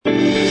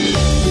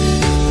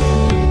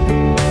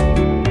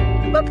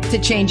to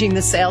Changing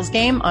the Sales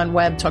Game on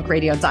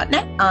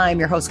webtalkradio.net. I'm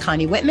your host,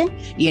 Connie Whitman.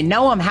 You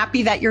know, I'm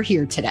happy that you're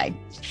here today.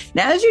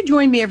 Now, as you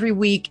join me every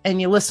week and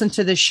you listen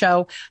to this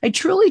show, I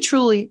truly,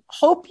 truly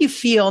hope you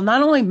feel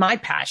not only my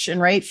passion,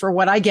 right, for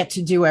what I get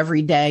to do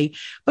every day,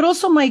 but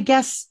also my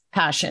guests'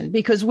 passion,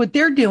 because what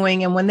they're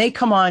doing and when they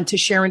come on to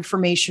share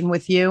information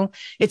with you,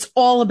 it's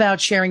all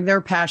about sharing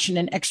their passion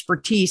and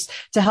expertise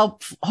to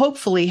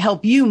hopefully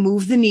help you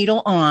move the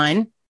needle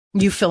on,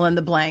 you fill in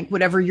the blank,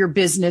 whatever your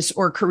business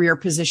or career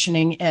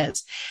positioning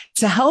is.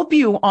 To help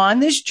you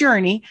on this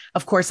journey,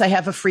 of course, I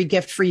have a free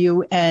gift for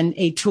you and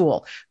a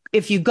tool.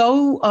 If you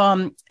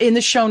go in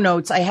the show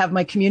notes, I have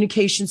my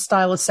communication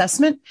style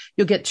assessment.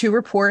 You'll get 2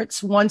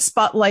 reports, one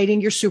spotlighting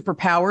your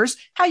superpowers,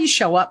 how you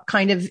show up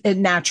kind of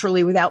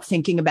naturally without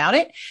thinking about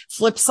it.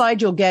 Flip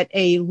side, you'll get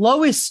a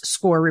lowest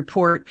score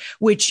report,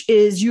 which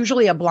is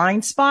usually a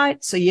blind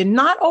spot. So you're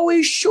not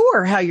always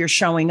sure how you're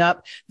showing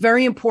up.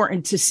 Very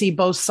important to see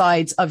both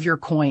sides of your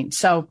coin.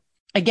 So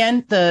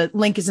again, the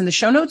link is in the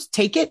show notes.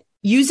 Take it,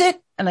 use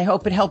it. And I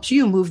hope it helps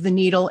you move the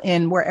needle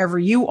in wherever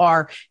you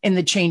are in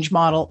the change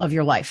model of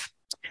your life.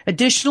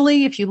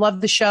 Additionally, if you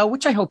love the show,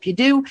 which I hope you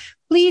do,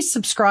 please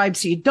subscribe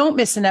so you don't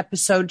miss an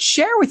episode.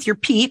 Share with your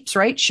peeps,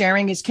 right?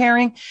 Sharing is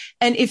caring.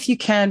 And if you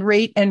can,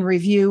 rate and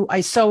review.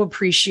 I so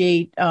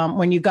appreciate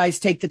when you guys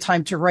take the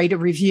time to write a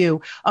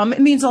review.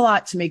 It means a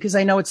lot to me because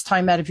I know it's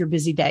time out of your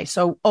busy day.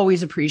 So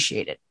always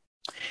appreciate it.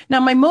 Now,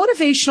 my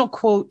motivational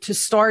quote to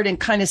start and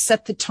kind of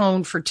set the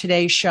tone for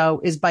today's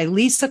show is by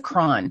Lisa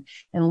Cron.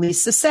 And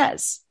Lisa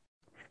says,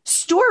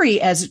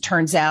 story, as it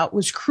turns out,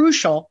 was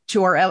crucial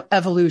to our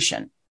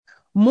evolution,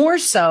 more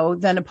so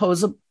than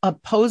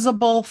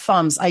opposable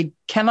thumbs. I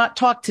cannot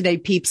talk today,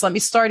 peeps. Let me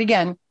start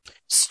again.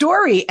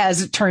 Story,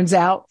 as it turns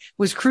out,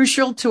 was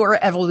crucial to our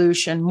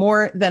evolution,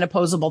 more than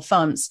opposable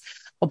thumbs.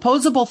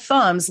 Opposable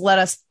thumbs let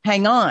us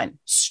hang on.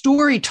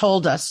 Story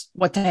told us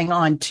what to hang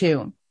on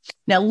to.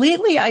 Now,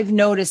 lately, I've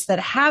noticed that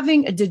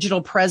having a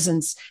digital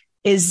presence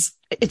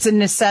it's a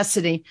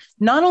necessity,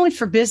 not only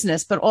for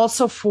business, but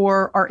also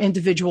for our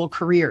individual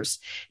careers.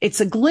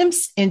 It's a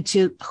glimpse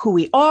into who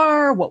we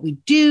are, what we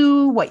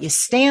do, what you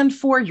stand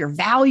for, your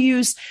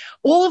values,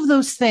 all of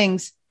those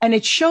things. And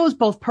it shows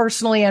both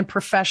personally and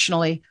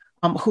professionally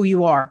who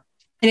you are.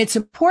 And it's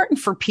important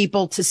for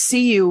people to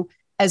see you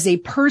as a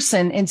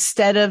person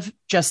instead of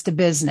just a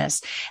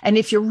business. And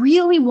if you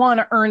really want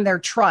to earn their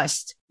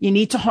trust, you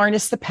need to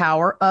harness the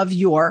power of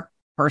your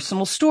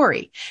personal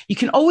story. You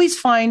can always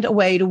find a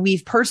way to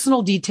weave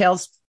personal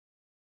details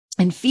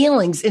and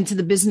feelings into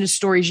the business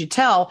stories you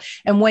tell.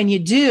 And when you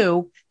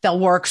do, they'll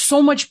work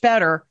so much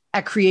better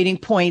at creating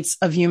points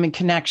of human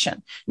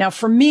connection. Now,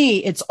 for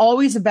me, it's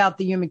always about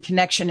the human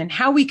connection and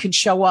how we could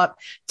show up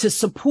to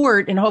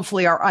support and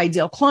hopefully our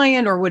ideal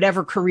client or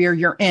whatever career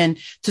you're in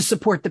to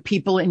support the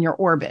people in your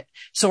orbit.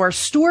 So our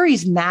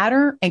stories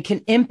matter and can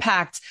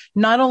impact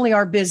not only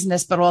our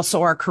business, but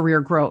also our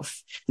career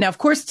growth. Now, of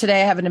course,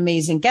 today I have an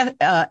amazing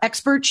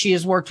expert. She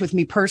has worked with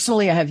me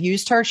personally. I have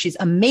used her. She's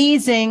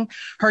amazing.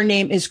 Her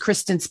name is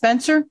Kristin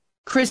Spencer.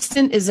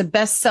 Kristin is a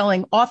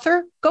best-selling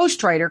author,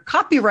 ghostwriter,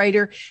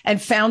 copywriter,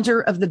 and founder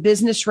of the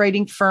business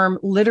writing firm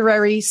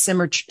Literary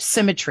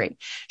Symmetry.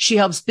 She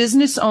helps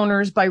business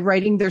owners by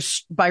writing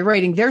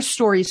their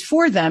stories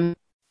for them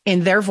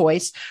in their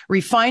voice,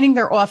 refining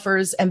their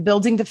offers and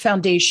building the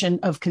foundation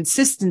of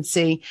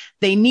consistency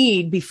they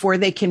need before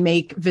they can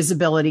make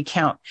visibility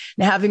count.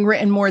 Now, having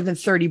written more than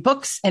 30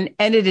 books and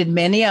edited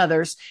many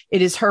others,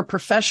 it is her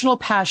professional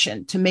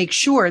passion to make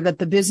sure that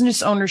the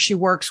business owners she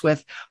works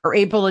with are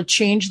able to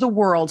change the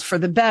world for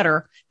the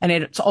better. And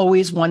it's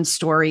always one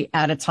story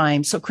at a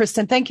time. So,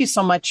 Kristin, thank you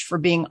so much for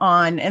being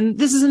on. And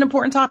this is an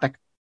important topic.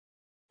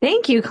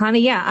 Thank you, Connie.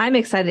 Yeah, I'm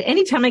excited.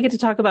 Anytime I get to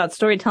talk about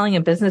storytelling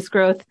and business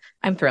growth,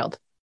 I'm thrilled.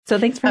 So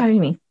thanks for having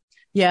me.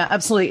 Yeah,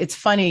 absolutely. It's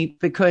funny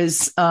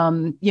because,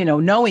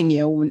 knowing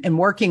you and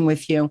working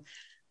with you,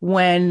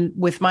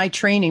 with my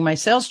training, my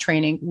sales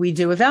training, we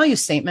do a value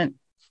statement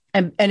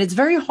and it's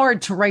very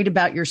hard to write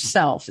about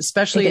yourself,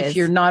 especially if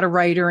you're not a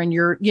writer and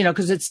you're,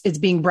 because it's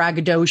being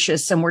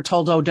braggadocious and we're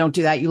told, oh, don't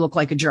do that. You look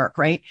like a jerk.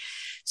 Right.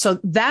 So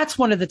that's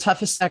one of the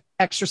toughest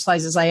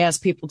exercises I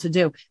ask people to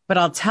do. But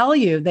I'll tell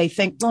you, they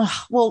think,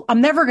 oh, well,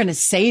 I'm never going to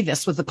say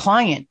this with a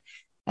client.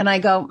 And I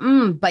go,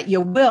 but you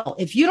will.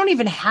 If you don't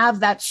even have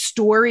that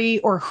story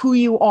or who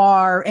you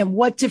are and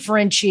what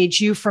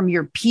differentiates you from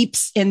your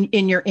peeps in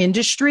your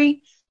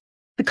industry,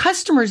 the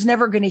customer is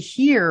never going to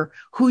hear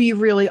who you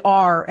really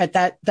are at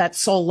that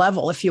soul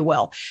level, if you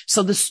will.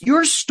 So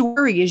your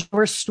story is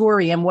your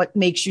story and what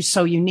makes you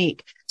so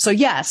unique. So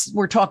yes,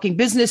 we're talking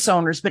business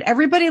owners, but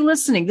everybody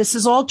listening, this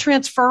is all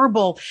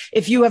transferable.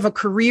 If you have a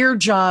career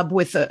job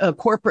with a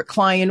corporate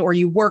client or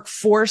you work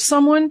for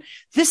someone,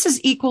 this is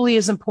equally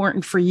as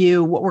important for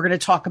you, what we're going to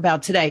talk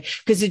about today,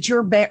 because it's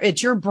your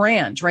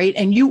brand, right?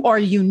 And you are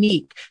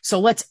unique. So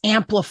let's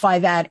amplify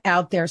that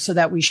out there so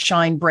that we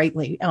shine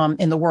brightly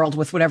in the world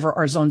with whatever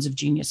our zones of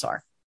genius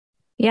are.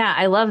 Yeah,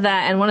 I love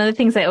that. And one of the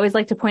things I always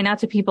like to point out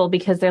to people,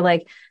 because they're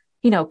like,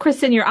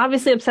 Kristin, you're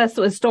obviously obsessed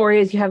with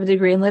stories. You have a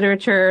degree in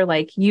literature.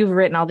 Like, you've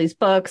written all these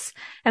books.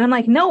 And I'm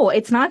like, no,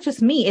 it's not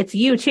just me. It's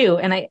you too.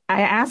 And I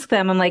ask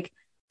them, I'm like,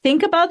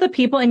 think about the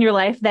people in your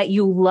life that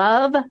you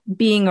love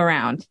being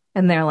around.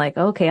 And they're like,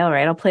 okay, all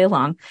right, I'll play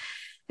along.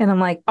 And I'm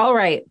like, all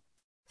right,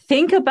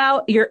 think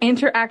about your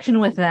interaction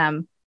with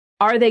them.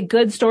 Are they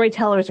good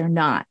storytellers or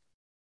not?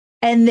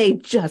 And they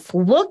just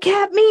look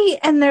at me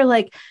and they're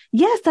like,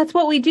 yes, that's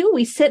what we do.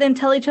 We sit and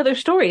tell each other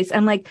stories.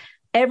 I'm like,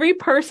 every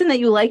person that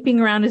you like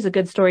being around is a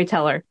good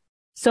storyteller.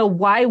 So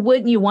why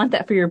wouldn't you want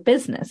that for your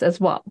business as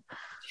well?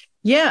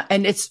 Yeah.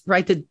 And it's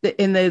right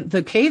that in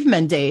the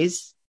cavemen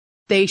days,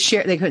 they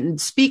couldn't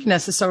speak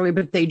necessarily,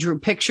 but they drew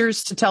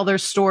pictures to tell their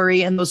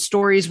story. And those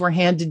stories were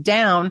handed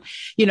down,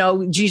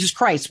 Jesus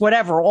Christ,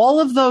 whatever.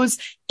 All of those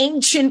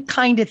ancient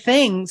kind of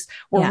things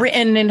were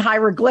written in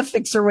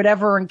hieroglyphics or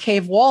whatever in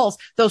cave walls.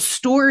 Those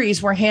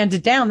stories were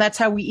handed down. That's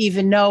how we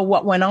even know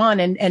what went on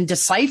and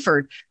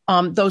deciphered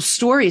those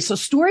stories. So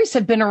stories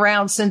have been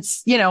around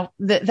since,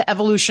 the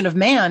evolution of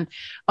man.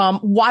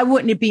 Why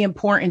wouldn't it be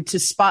important to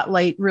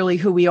spotlight really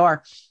who we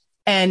are?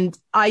 And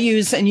I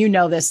use, and you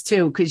know this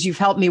too, because you've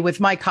helped me with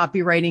my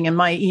copywriting and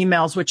my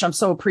emails, which I'm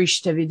so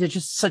appreciative. You did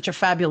just such a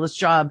fabulous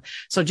job.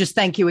 So just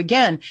thank you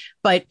again.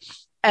 But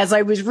as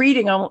I was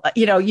reading,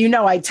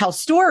 I tell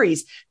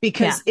stories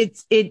because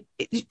it's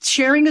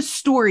sharing a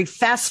story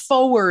fast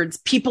forwards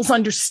people's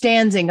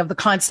understanding of the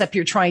concept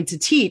you're trying to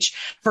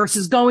teach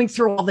versus going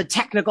through all the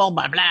technical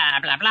blah, blah,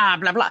 blah, blah,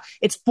 blah, blah.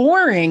 It's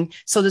boring.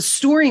 So the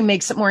story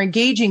makes it more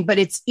engaging, but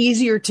it's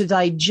easier to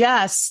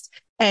digest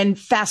and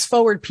fast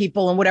forward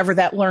people and whatever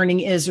that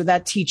learning is or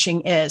that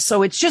teaching is.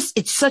 So it's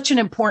such an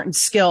important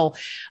skill,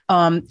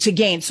 to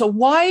gain. So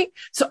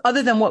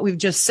other than what we've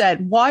just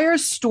said, why are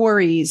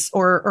stories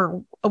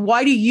or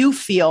why do you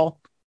feel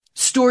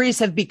stories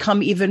have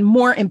become even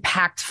more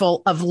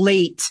impactful of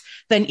late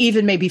than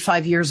even maybe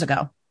 5 years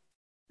ago?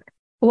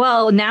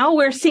 Well, now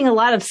we're seeing a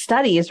lot of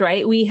studies,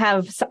 right? We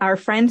have our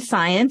friend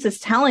science is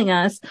telling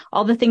us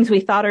all the things we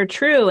thought are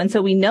true. And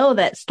so we know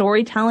that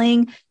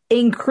storytelling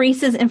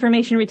increases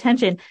information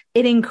retention.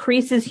 It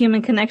increases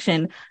human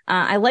connection.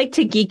 I like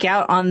to geek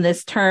out on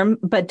this term,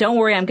 but don't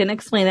worry, I'm going to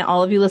explain it.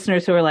 All of you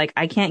listeners who are like,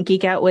 I can't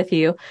geek out with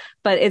you,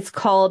 but it's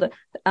called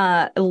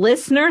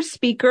listener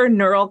speaker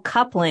neural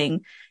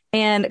coupling.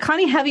 And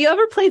Connie, have you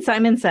ever played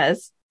Simon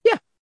Says? Yeah.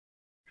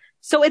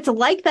 So it's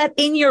like that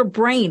in your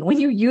brain when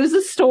you use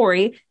a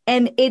story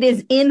and it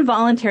is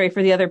involuntary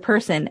for the other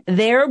person.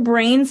 Their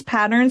brain's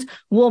patterns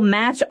will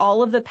match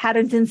all of the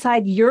patterns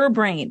inside your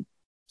brain.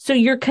 So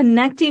you're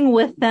connecting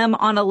with them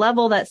on a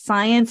level that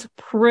science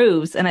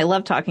proves. And I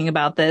love talking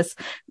about this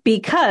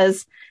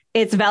because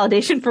it's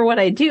validation for what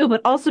I do,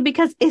 but also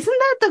because isn't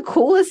that the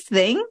coolest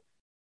thing?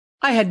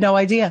 I had no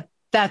idea.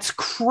 That's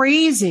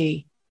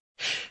crazy.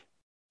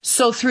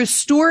 So through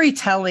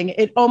storytelling,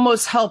 it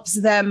almost helps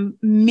them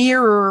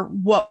mirror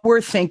what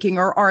we're thinking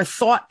or our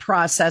thought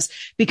process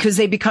because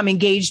they become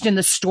engaged in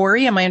the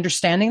story. Am I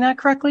understanding that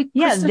correctly, Kristin?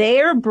 Yeah,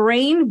 their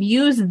brain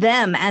views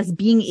them as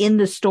being in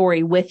the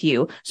story with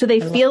you. So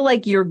they feel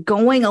like you're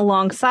going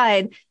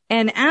alongside.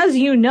 And as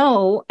you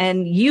know,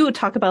 and you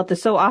talk about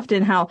this so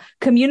often, how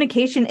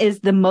communication is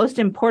the most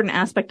important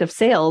aspect of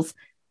sales.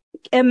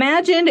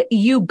 Imagine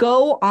you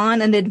go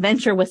on an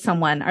adventure with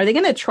someone. Are they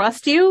going to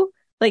trust you?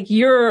 Like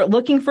you're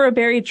looking for a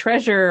buried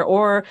treasure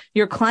or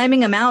you're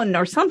climbing a mountain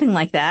or something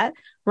like that,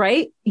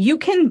 right? You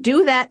can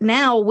do that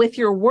now with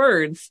your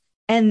words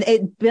and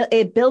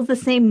it builds the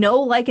same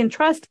know, like, and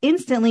trust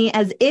instantly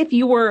as if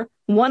you were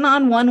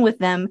one-on-one with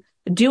them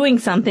doing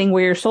something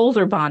where your souls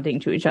are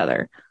bonding to each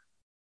other.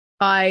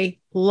 I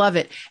love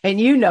it. And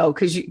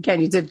because you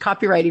did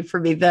copywriting for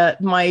me,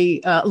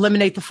 my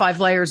Eliminate the 5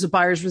 Layers of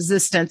Buyer's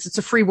Resistance. It's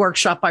a free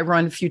workshop I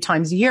run a few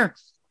times a year.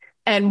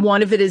 And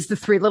one of it is the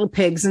 3 little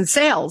pigs in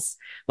sales.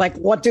 Like,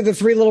 what do the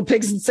 3 little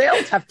pigs in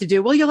sales have to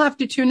do? Well, you'll have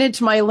to tune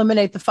into my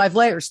Eliminate the 5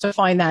 Layers to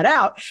find that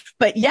out.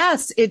 But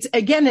yes, it's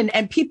again,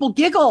 and people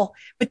giggle,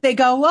 but they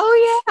go,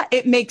 oh yeah,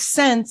 it makes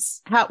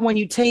sense when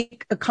you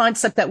take a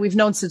concept that we've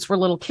known since we're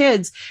little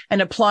kids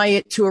and apply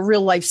it to a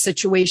real life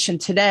situation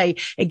today.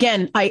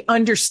 Again, I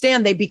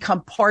understand they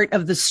become part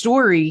of the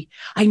story.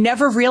 I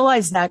never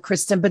realized that,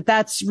 Kristin, but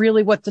that's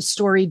really what the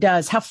story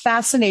does. How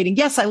fascinating.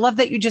 Yes, I love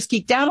that you just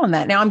geeked out on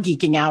that. Now I'm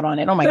geeking out on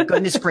it. Oh my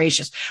goodness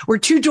gracious. We're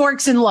 2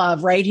 dorks in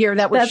love, right here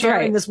that we're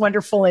sharing this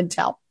wonderful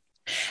intel.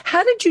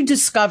 How did you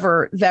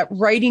discover that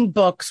writing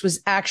books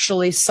was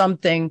actually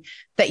something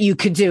that you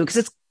could do? Because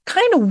it's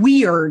kind of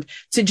weird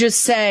to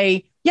just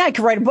say, yeah, I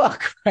could write a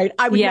book, right?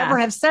 I would never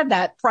have said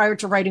that prior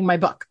to writing my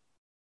book.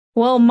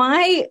 Well,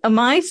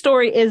 my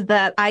story is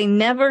that I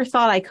never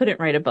thought I couldn't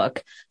write a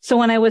book. So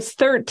when I was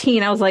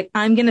 13, I was like,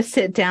 I'm going to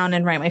sit down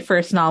and write my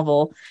first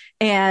novel.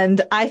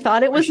 And I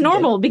thought it was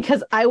normal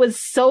because I was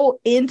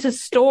so into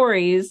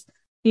stories.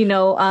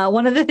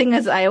 One of the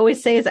things I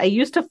always say is I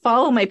used to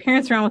follow my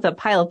parents around with a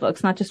pile of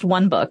books, not just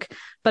one book,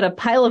 but a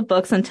pile of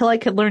books until I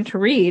could learn to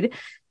read.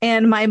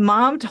 And my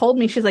mom told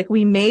me, she's like,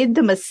 we made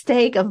the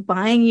mistake of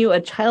buying you a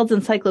child's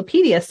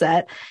encyclopedia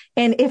set.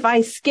 And if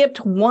I skipped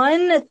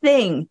one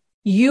thing,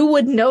 you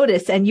would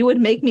notice and you would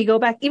make me go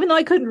back, even though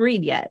I couldn't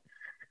read yet.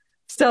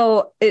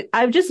 So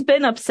I've just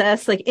been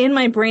obsessed. Like in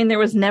my brain, there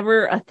was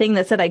never a thing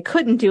that said I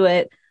couldn't do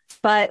it.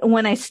 But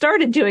when I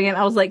started doing it,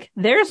 I was like,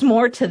 there's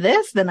more to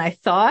this than I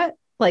thought.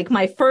 Like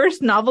my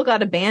first novel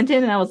got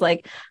abandoned and I was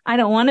like, I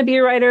don't want to be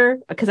a writer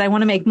because I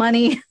want to make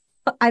money.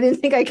 I didn't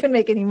think I could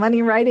make any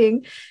money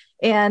writing.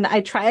 And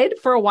I tried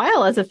for a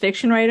while as a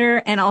fiction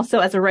writer and also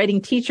as a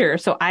writing teacher.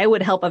 So I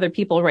would help other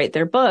people write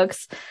their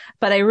books.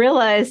 But I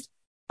realized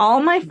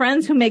all my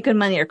friends who make good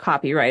money are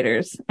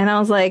copywriters. And I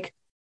was like,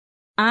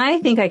 I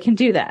think I can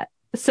do that.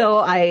 So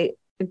I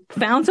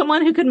found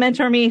someone who could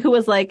mentor me, who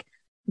was like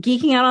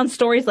geeking out on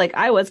stories like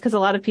I was, because a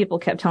lot of people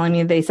kept telling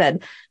me, they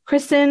said,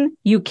 Kristin,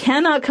 you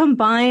cannot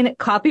combine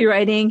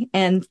copywriting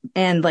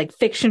and like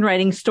fiction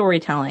writing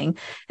storytelling.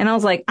 And I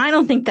was like, I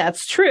don't think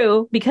that's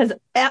true, because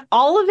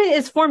all of it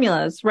is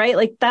formulas, right?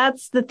 Like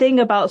that's the thing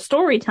about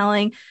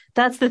storytelling.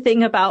 That's the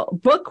thing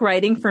about book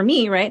writing for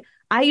me, right?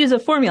 I use a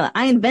formula.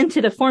 I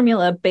invented a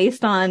formula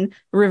based on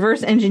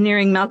reverse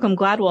engineering Malcolm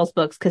Gladwell's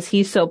books because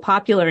he's so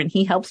popular and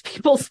he helps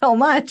people so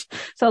much.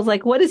 So I was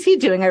like, what is he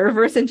doing? I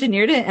reverse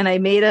engineered it and I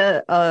made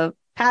a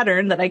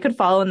pattern that I could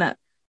follow and that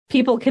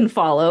people can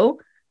follow,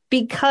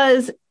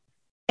 because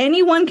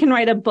anyone can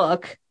write a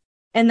book.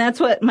 And that's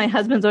what my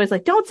husband's always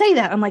like, don't say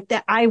that. I'm like,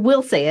 that I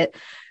will say it,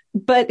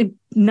 but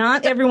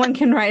not everyone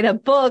can write a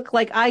book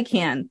like I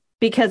can,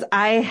 because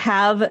I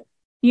have,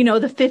 you know,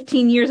 the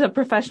 15 years of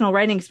professional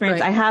writing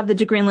experience. Right. I have the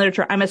degree in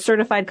literature. I'm a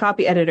certified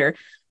copy editor.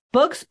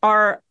 Books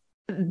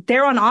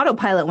they're on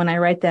autopilot when I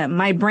write them.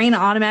 My brain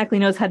automatically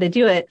knows how to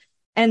do it.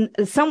 And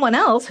someone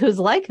else who's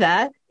like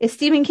that is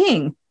Stephen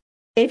King.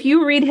 If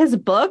you read his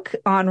book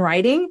on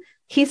writing,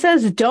 he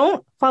says,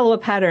 don't follow a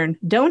pattern.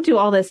 Don't do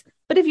all this.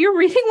 But if you're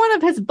reading one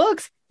of his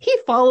books, he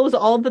follows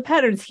all of the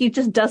patterns. He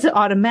just does it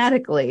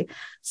automatically.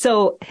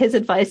 So his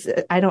advice,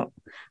 I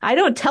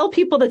don't tell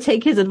people to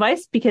take his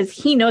advice because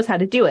he knows how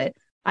to do it.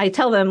 I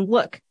tell them,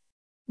 look,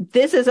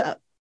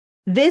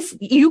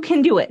 you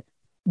can do it,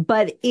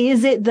 but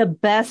is it the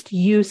best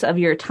use of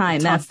your time?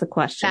 That's the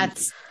question.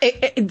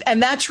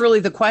 And that's really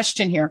the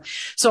question here.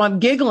 So I'm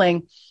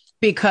giggling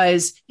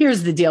because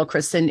here's the deal,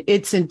 Kristin.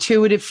 It's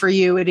intuitive for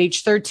you. At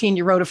age 13,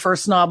 you wrote a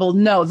first novel.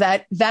 No,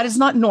 that is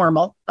not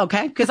normal.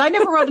 Okay. Because I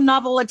never wrote a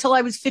novel until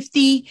I was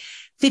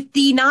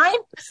 59.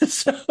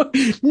 So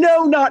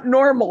no, not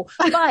normal,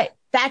 but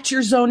that's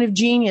your zone of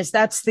genius.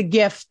 That's the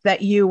gift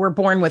that you were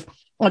born with.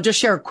 I'll just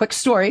share a quick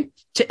story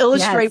to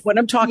illustrate what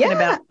I'm talking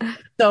about.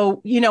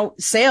 So, you know,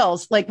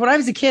 sales, like when I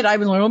was a kid, I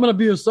was like, I'm going to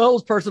be a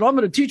salesperson. I'm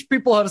going to teach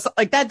people how to,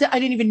 like that. I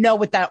didn't even know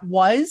what that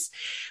was,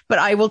 but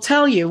I will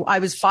tell you, I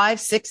was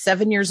 5, 6,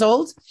 7 years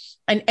old.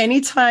 And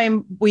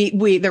anytime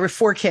there were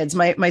 4 kids,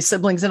 my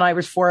siblings and I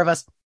was 4 of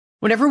us.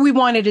 Whenever we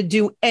wanted to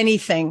do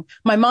anything,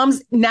 my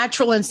mom's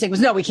natural instinct was,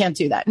 no, we can't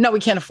do that. No, we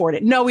can't afford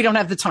it. No, we don't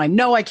have the time.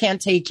 No, I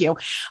can't take you.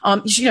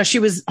 She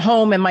was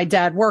home and my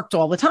dad worked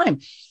all the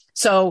time.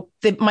 So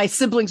my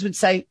siblings would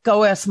say,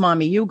 go ask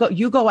mommy. You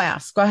go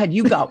ask. Go ahead.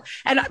 You go.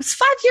 And I was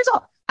 5 years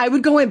old. I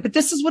would go in, but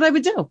this is what I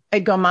would do.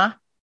 I'd go, Ma,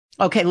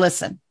 okay,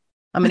 listen,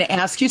 I'm going to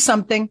ask you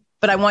something,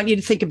 but I want you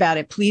to think about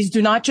it. Please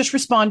do not just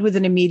respond with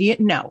an immediate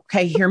no.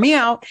 Okay. Hear me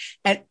out.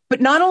 But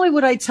not only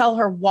would I tell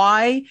her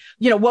why,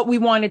 what we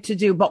wanted to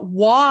do, but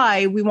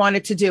why we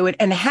wanted to do it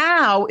and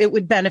how it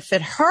would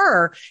benefit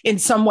her in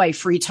some way,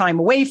 free time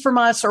away from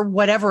us or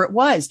whatever it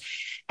was.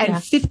 And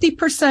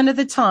 50% of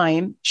the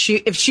time,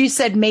 if she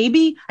said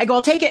maybe, I go,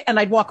 I'll take it. And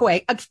I'd walk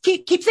away. I'd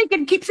keep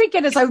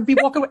thinking as I would be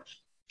walking away.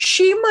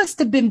 She must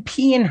have been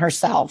peeing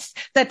herself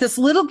that this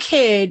little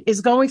kid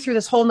is going through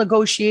this whole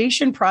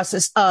negotiation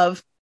process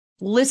of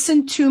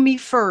listen to me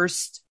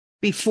first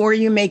before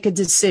you make a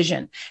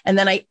decision. And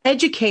then I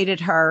educated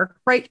her,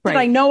 right? Did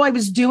I know I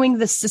was doing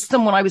the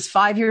system when I was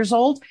 5 years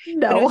old?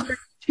 No. But it was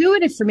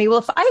intuitive for me. Well,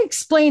 if I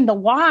explain the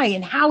why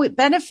and how it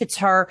benefits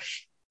her,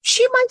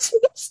 she might say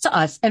yes to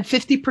us. And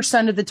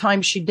 50% of the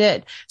time she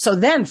did. So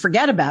then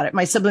forget about it.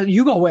 My sibling,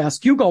 you go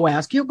ask.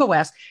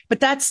 But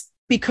that's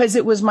because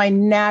it was my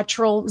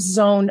natural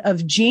zone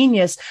of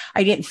genius.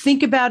 I didn't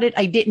think about it.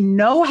 I didn't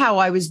know how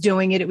I was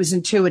doing it. It was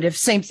intuitive.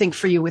 Same thing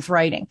for you with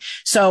writing.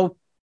 So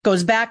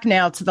goes back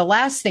now to the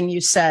last thing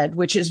you said,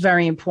 which is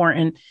very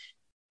important.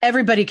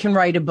 Everybody can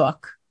write a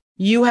book.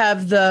 You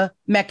have the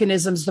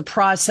mechanisms, the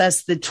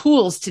process, the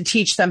tools to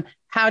teach them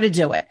how to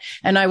do it.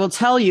 And I will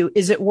tell you,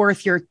 is it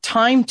worth your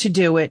time to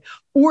do it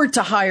or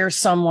to hire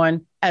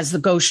someone as the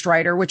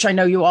ghostwriter, which I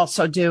know you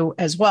also do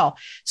as well.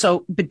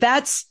 So, but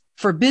that's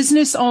for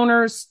business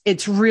owners.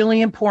 It's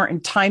really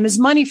important. Time is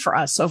money for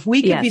us. So if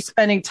we could be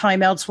spending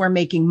time elsewhere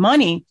making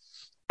money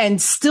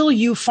and still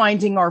you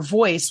finding our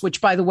voice, which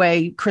by the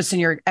way,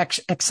 Kristin, you're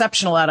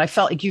exceptional at. I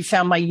felt like you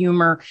found my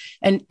humor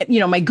and,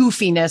 my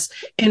goofiness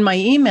in my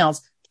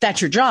emails. that's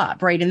your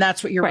job, right? And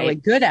that's what you're really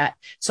good at.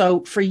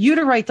 So for you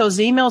to write those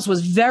emails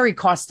was very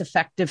cost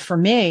effective for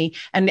me.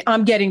 And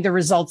I'm getting the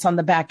results on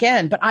the back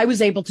end, but I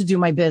was able to do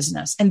my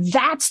business. And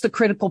that's the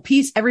critical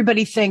piece.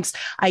 Everybody thinks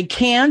I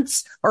can't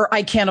or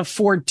I can't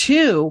afford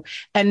to.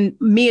 And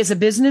me as a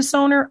business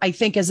owner, I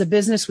think as a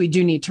business, we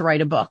do need to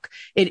write a book.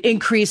 It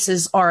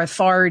increases our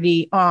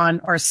authority on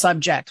our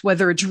subject,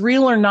 whether it's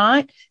real or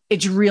not,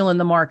 it's real in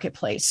the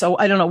marketplace. So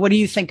I don't know. What do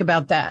you think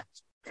about that?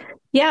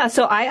 Yeah,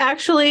 so I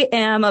actually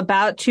am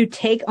about to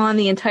take on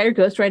the entire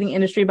ghostwriting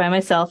industry by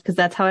myself because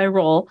that's how I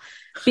roll.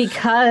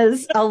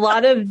 Because a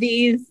lot of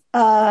these,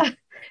 and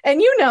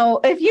you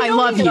know, if you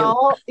know me at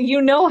all,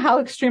 you know how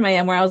extreme I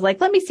am. Where I was like,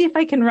 let me see if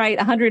I can write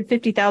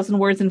 150,000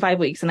 words in 5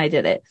 weeks, and I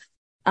did it.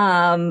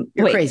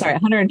 You're crazy. Sorry,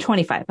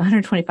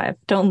 125.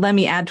 Don't let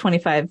me add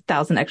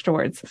 25,000 extra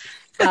words.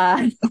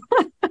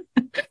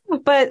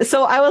 But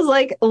so I was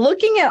like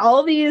looking at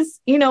all these,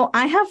 you know,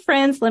 I have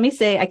friends, let me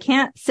say, I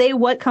can't say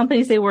what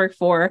companies they work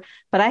for,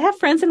 but I have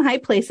friends in high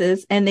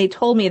places and they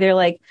told me, they're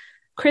like,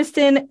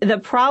 Kristin, the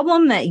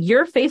problem that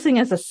you're facing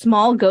as a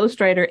small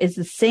ghostwriter is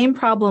the same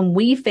problem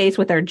we face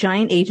with our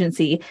giant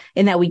agency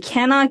in that we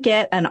cannot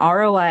get an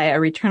ROI, a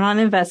return on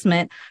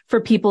investment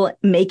for people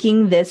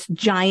making this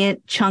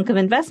giant chunk of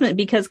investment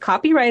because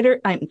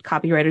copywriters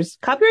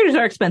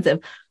are expensive.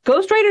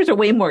 Ghostwriters are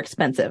way more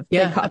expensive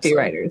than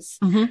copywriters.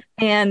 Mm-hmm.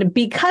 And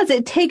because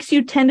it takes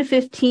you 10 to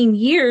 15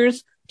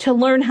 years to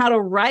learn how to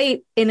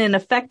write in an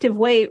effective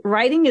way,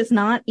 writing is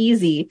not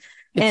easy.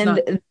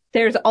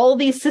 There's all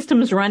these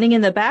systems running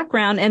in the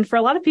background. And for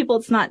a lot of people,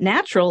 it's not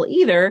natural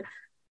either.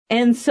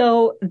 And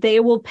so they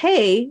will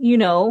pay, you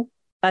know,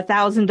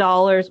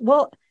 $1,000.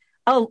 Well,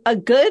 a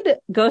good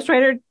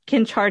ghostwriter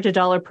can charge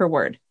 $1 per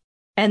word.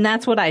 And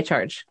that's what I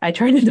charge. I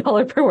charge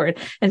 $1 per word.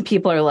 And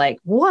people are like,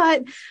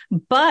 what?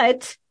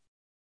 But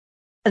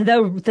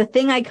the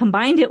thing I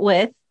combined it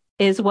with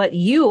is what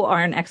you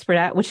are an expert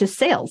at, which is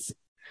sales.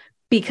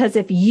 Because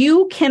if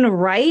you can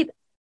write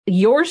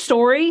your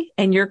story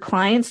and your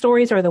client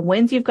stories or the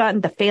wins you've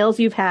gotten, the fails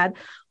you've had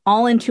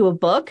all into a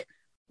book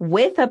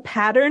with a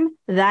pattern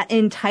that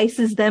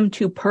entices them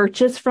to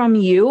purchase from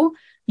you,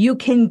 you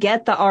can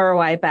get the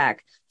ROI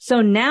back.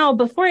 So now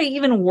before I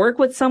even work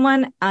with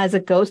someone as a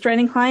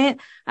ghostwriting client,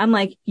 I'm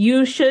like,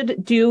 you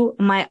should do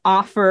my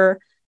offer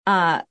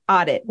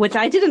audit, which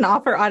I did an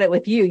offer audit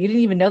with you. You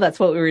didn't even know that's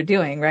what we were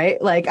doing,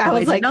 right? Like I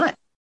was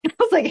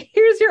like,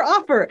 here's your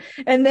offer.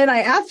 And then I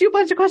asked you a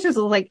bunch of questions.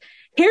 I was like,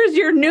 here's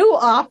your new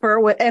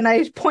offer. And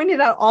I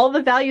pointed out all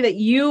the value that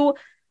you,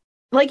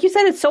 like you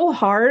said, it's so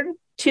hard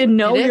to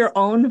know your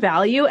own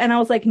value. And I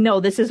was like, no,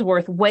 this is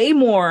worth way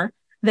more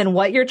than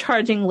what you're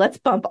charging. Let's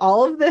bump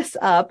all of this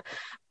up.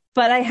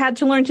 But I had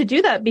to learn to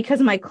do that because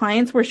my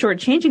clients were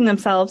shortchanging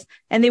themselves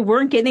and they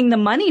weren't getting the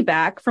money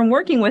back from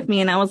working with me.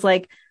 And I was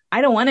like,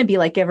 I don't want to be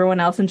like everyone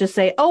else and just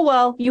say, oh,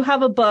 well, you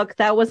have a book.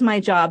 That was my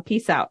job.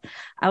 Peace out.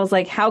 I was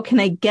like, how can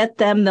I get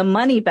them the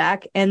money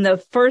back? And the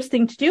first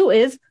thing to do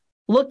is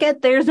look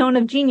at their zone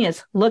of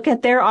genius, look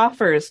at their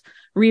offers,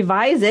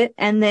 revise it,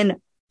 and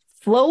then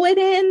flow it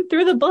in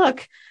through the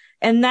book.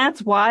 And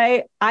that's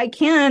why I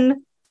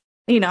can,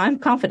 you know, I'm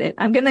confident.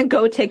 I'm going to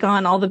go take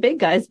on all the big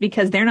guys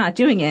because they're not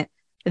doing it.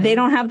 They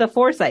don't have the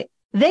foresight.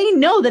 They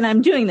know that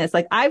I'm doing this.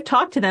 Like I've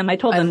talked to them. I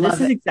told them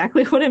this is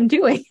exactly what I'm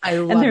doing.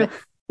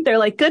 They're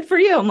like, good for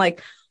you. I'm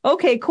like,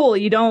 okay, cool.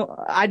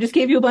 I just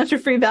gave you a bunch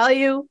of free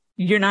value.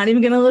 You're not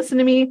even going to listen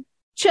to me.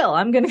 Chill.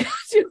 I'm going to go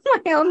do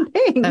my own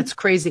thing. That's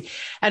crazy.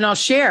 And I'll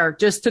share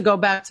just to go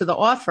back to the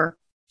offer.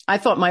 I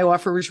thought my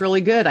offer was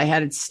really good. I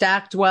had it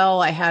stacked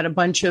well. I had a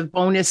bunch of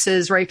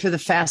bonuses right for the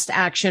fast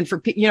action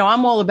for, you know,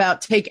 I'm all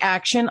about take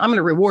action. I'm going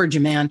to reward you,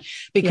 man,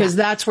 because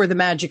that's where the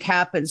magic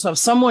happens. So if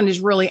someone is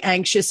really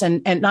anxious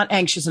and not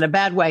anxious in a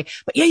bad way,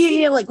 but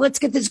like, let's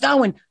get this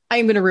going.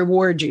 I'm going to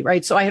reward you,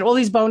 right? So I had all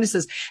these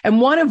bonuses and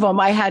one of them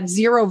I had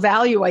zero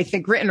value, I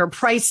think, written or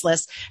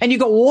priceless. And you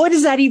go, well, what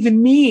does that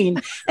even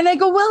mean? And I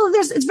go, well,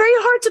 it's very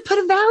hard to put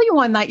a value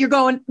on that. You're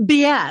going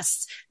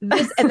BS.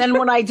 And then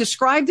when I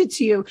described it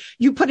to you,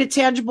 you put a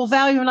tangible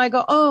value and I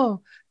go, oh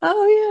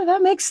yeah,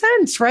 that makes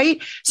sense,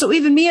 right? So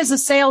even me as a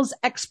sales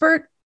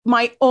expert,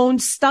 my own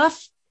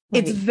stuff,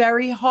 it's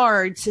very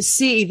hard to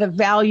see the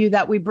value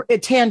that a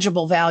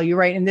tangible value,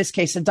 right? In this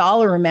case, a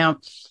dollar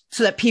amount,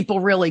 so that people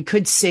really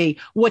could see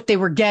what they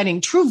were getting,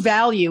 true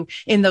value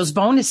in those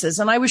bonuses.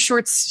 And I was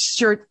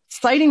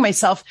short-sighting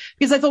myself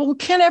because I thought, well,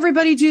 can't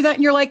everybody do that?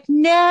 And you're like,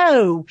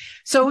 no.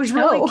 So it was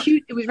really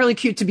cute. It was really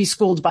cute to be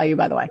schooled by you,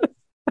 by the way.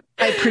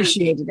 I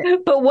appreciated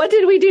it. But what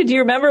did we do? Do you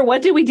remember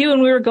what did we do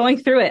when we were going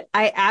through it?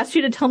 I asked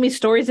you to tell me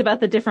stories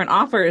about the different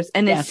offers.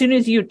 And as soon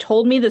as you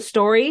told me the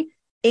story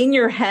in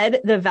your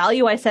head, the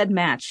value I said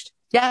matched.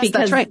 Yes,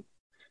 that's right.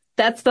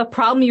 That's the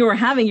problem you were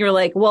having. You're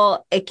like,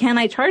 well, can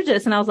I charge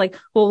this? And I was like,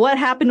 well, what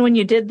happened when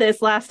you did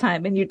this last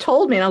time? And you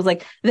told me, and I was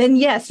like, then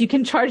yes, you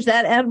can charge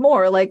that and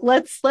more. Like,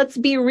 let's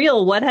be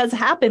real. What has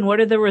happened?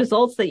 What are the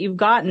results that you've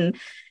gotten?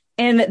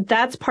 And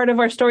that's part of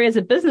our story as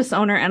a business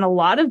owner. And a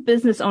lot of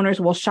business owners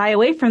will shy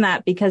away from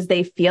that because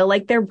they feel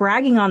like they're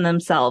bragging on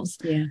themselves.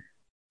 Yeah.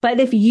 But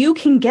if you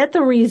can get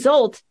the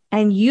result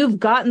and you've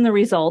gotten the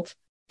result,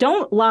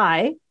 don't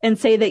lie and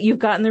say that you've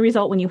gotten the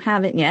result when you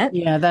haven't yet.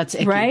 Yeah, that's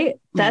icky. Right. Yeah.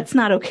 That's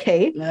not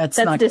okay. That's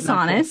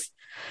dishonest.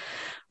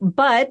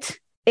 But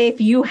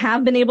if you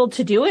have been able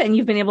to do it and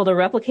you've been able to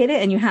replicate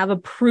it and you have a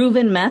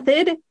proven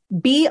method,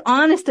 be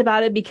honest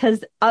about it,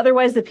 because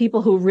otherwise the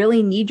people who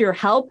really need your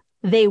help,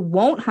 they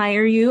won't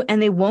hire you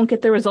and they won't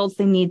get the results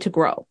they need to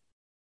grow.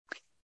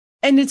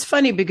 And it's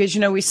funny because,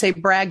 we say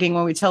bragging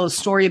when we tell a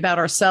story about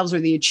ourselves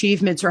or the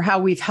achievements or how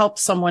we've helped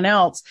someone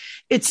else.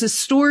 It's a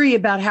story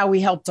about how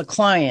we helped a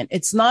client.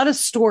 It's not a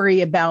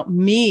story about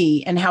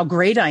me and how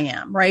great I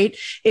am, right?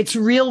 It's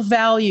real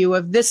value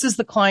of this is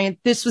the client.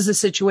 This was the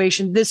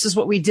situation. This is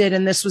what we did.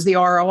 And this was the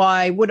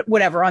ROI,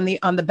 whatever on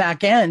the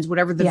back end,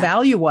 whatever the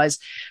value was.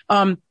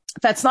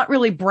 That's not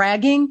really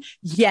bragging,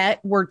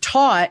 yet we're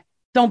taught,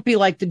 don't be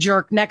like the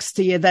jerk next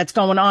to you that's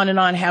going on and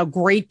on how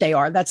great they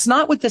are. That's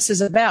not what this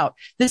is about.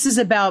 This is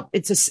about,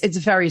 it's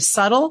very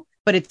subtle,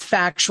 but it's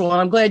factual.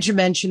 And I'm glad you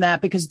mentioned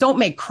that, because don't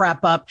make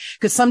crap up,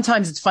 because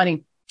sometimes it's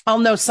funny. I'll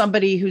know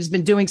somebody who's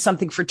been doing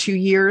something for 2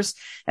 years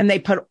and they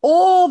put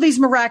all these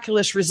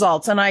miraculous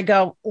results. And I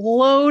go,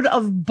 load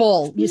of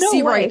bull. You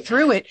see right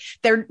through it.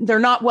 They're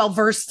not well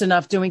versed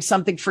enough doing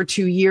something for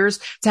 2 years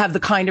to have the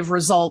kind of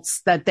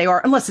results that they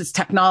are, unless it's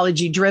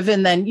technology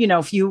driven. Then,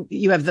 if you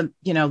have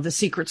the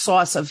secret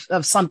sauce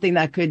of something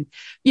that could,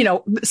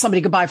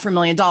 somebody could buy for $1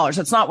 million.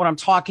 That's not what I'm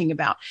talking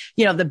about.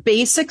 The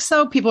basics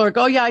though, people are like,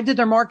 oh yeah, I did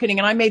their marketing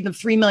and I made them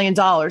 $3 million.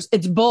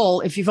 It's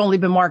bull if you've only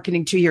been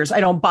marketing 2 years.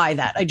 I don't buy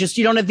that.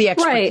 You don't have the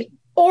expertise. Right.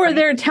 Or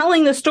they're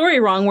telling the story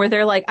wrong, where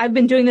they're like, I've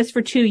been doing this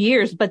for 2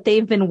 years, but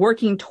they've been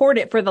working toward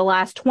it for the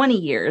last 20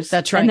 years.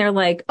 That's right. And they're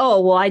like,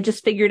 oh, well, I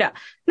just figured out.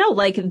 No,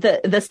 like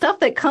the stuff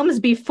that comes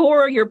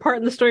before your part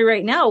in the story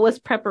right now was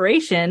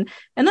preparation.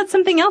 And that's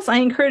something else I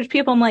encourage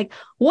people. I'm like,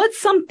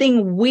 what's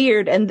something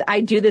weird? And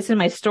I do this in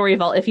my story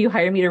vault. If you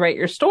hire me to write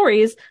your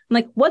stories, I'm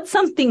like, what's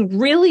something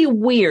really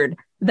weird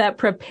that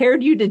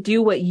prepared you to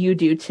do what you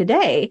do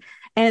today?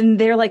 And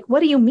they're like, what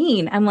do you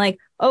mean? I'm like,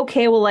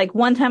 okay, well, like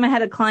one time I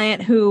had a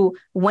client who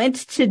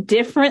went to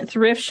different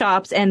thrift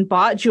shops and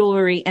bought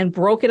jewelry and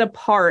broke it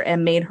apart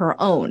and made her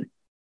own.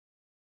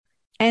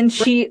 And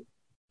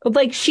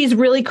she's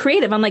really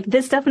creative. I'm like,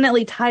 this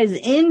definitely ties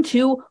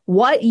into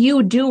what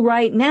you do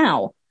right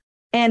now.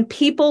 And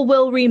people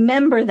will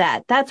remember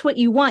that. That's what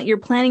you want. You're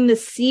planting the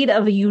seed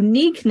of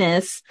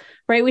uniqueness,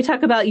 right? We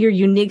talk about your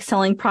unique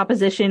selling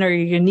proposition or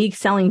your unique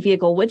selling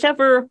vehicle,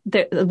 whichever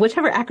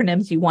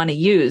acronyms you want to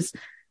use.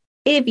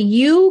 If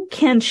you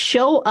can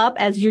show up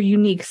as your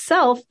unique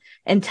self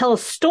and tell a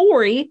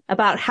story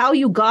about how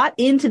you got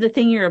into the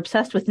thing you're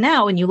obsessed with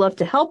now and you love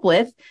to help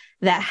with,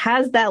 that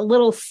has that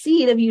little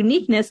seed of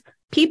uniqueness,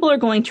 people are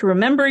going to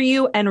remember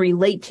you and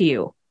relate to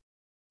you.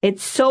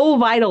 It's so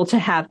vital to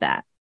have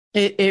that.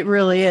 It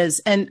really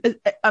is. And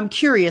I'm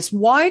curious,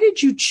 why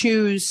did you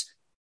choose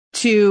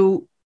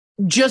to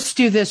just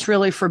do this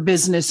really for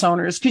business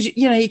owners? Because,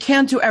 you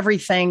can't do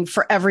everything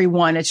for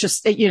everyone. It's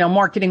just,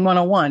 marketing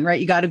 101, right?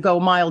 You got to go a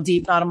mile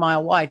deep, not a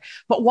mile wide.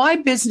 But why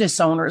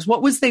business owners?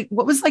 What was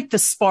like the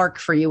spark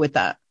for you with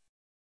that?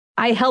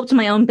 I helped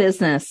my own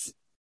business.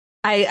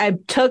 I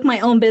took my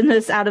own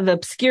business out of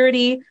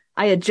obscurity.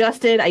 I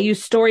adjusted. I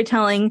used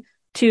storytelling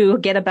to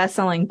get a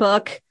best-selling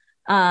book.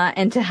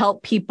 And to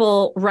help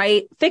people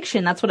write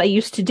fiction. That's what I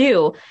used to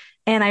do.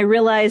 And I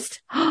realized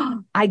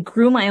I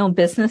grew my own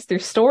business through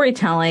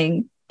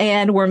storytelling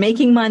and we're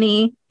making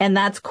money and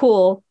that's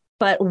cool.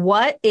 But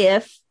what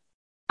if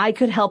I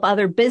could help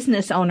other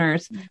business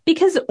owners?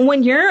 Because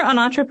when you're an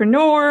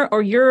entrepreneur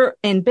or you're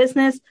in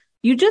business,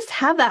 you just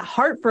have that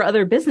heart for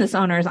other business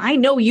owners. I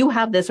know you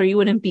have this or you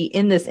wouldn't be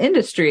in this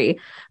industry,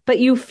 but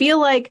you feel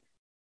like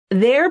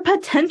their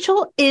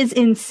potential is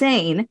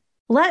insane.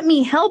 Let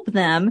me help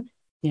them.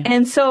 Yeah.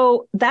 And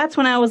so that's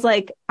when I was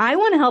like, I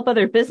want to help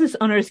other business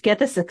owners get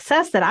the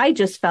success that I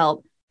just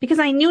felt, because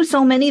I knew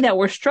so many that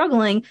were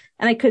struggling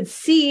and I could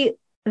see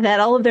that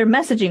all of their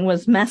messaging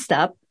was messed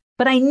up,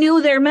 but I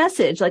knew their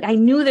message, like I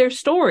knew their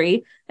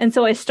story. And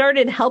so I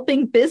started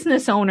helping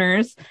business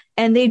owners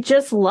and they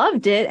just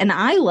loved it and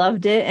I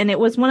loved it. And it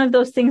was one of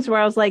those things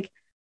where I was like,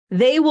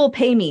 they will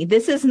pay me.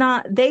 This is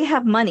not, they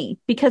have money,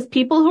 because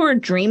people who are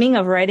dreaming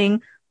of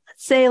writing,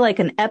 let's say like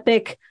an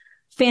epic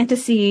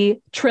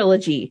fantasy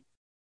trilogy,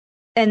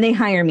 and they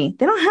hire me,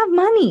 they don't have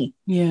money.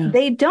 Yeah.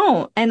 They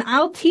don't. And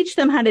I'll teach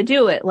them how to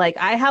do it. Like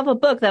I have a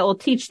book that will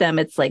teach them.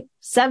 It's like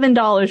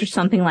 $7 or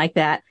something like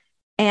that.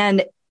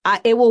 And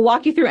it will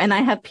walk you through. And I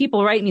have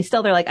people write me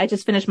still. They're like, I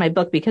just finished my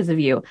book because of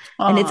you.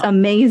 And it's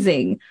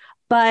amazing.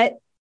 But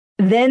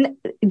then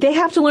they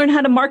have to learn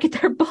how to market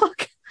their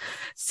book.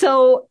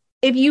 So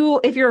if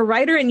you're a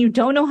writer and you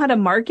don't know how to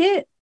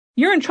market,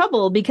 you're in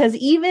trouble, because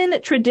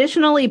even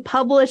traditionally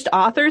published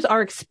authors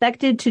are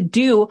expected to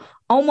do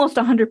almost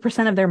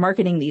 100% of their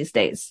marketing these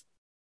days.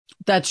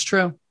 That's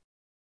true.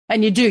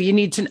 And you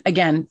need to,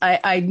 again,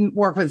 I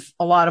work with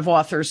a lot of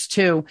authors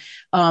too,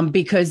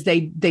 because they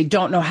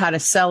don't know how to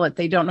sell it.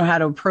 They don't know how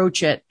to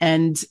approach it.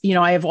 And,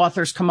 I have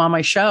authors come on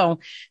my show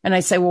and I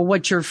say, well,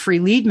 what's your free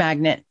lead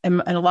magnet?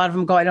 And a lot of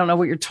them go, I don't know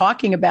what you're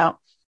talking about.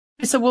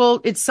 I said, well,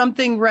 it's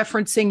something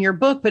referencing your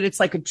book, but it's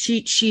like a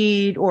cheat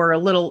sheet or a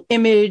little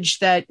image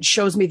that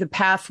shows me the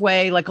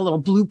pathway, like a little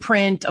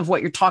blueprint of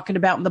what you're talking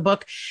about in the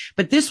book.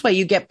 But this way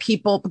you get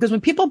people, because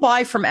when people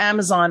buy from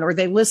Amazon or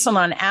they listen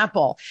on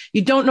Apple,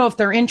 you don't know if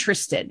they're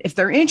interested. If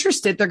they're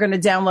interested, they're going to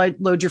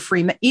download your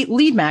free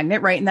lead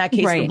magnet, right? In that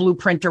case, the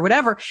blueprint or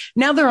whatever.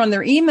 Now they're on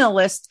their email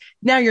list.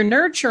 Now you're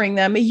nurturing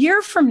them. A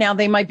year from now,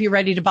 they might be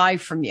ready to buy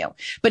from you.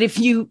 But if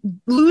you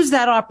lose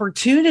that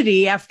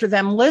opportunity after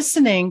them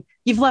listening,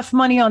 you've left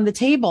money on the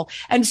table.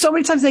 And so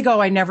many times they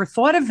go, I never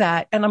thought of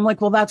that. And I'm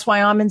like, well, that's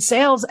why I'm in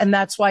sales. And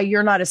that's why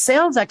you're not a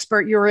sales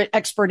expert. You're an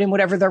expert in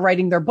whatever they're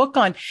writing their book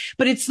on.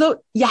 But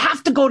you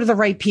have to go to the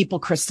right people,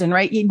 Kristin,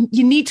 right?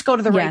 You need to go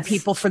to the right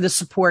people for the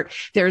support.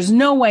 There's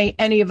no way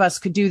any of us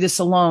could do this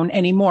alone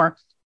anymore.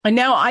 And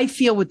now I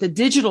feel with the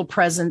digital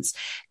presence,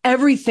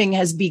 everything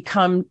has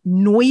become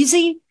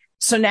noisy.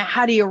 So now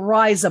how do you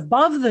rise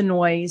above the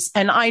noise?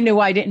 And I knew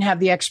I didn't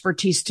have the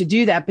expertise to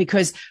do that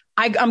because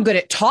I'm good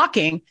at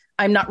talking.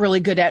 I'm not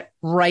really good at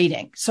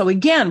writing. So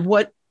again,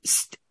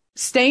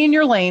 stay in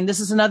your lane.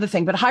 This is another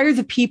thing, but hire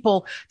the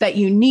people that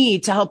you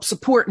need to help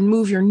support and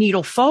move your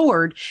needle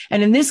forward.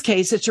 And in this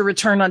case, it's a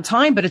return on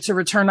time, but it's a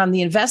return on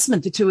the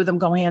investment. The two of them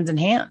go hand in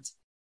hand.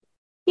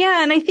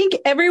 Yeah. And I think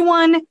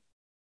everyone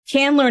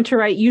can learn to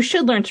write. You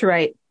should learn to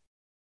write.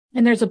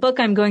 And there's a book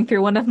I'm going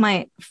through. One of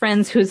my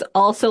friends who's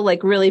also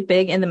like really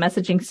big in the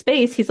messaging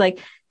space. He's like,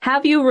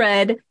 have you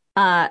read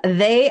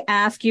They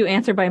Ask You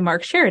Answer by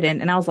Mark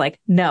Sheridan? And I was like,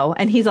 no.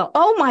 And he's like,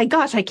 oh my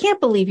gosh, I can't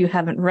believe you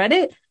haven't read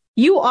it.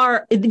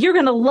 You're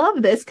going to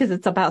love this because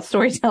it's about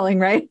storytelling,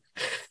 right?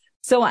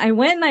 So I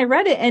went and I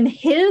read it, and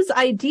his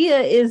idea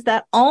is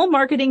that all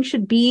marketing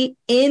should be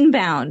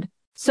inbound.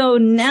 So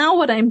now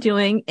what I'm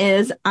doing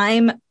is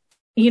I'm,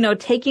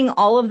 taking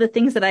all of the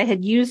things that I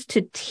had used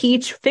to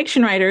teach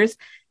fiction writers,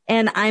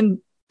 and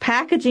I'm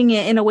packaging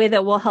it in a way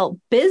that will help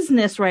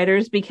business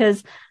writers,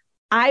 because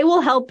I will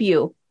help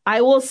you.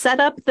 I will set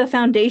up the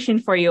foundation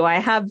for you. I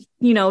have,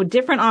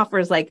 different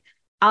offers, like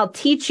I'll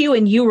teach you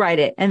and you write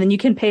it, and then you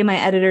can pay my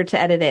editor to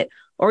edit it,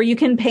 or you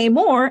can pay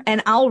more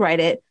and I'll write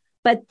it.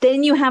 But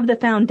then you have the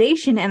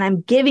foundation, and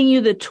I'm giving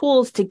you the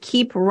tools to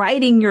keep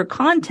writing your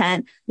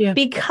content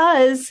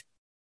because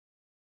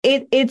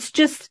it's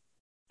just,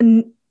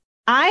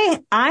 I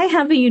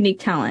have a unique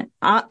talent.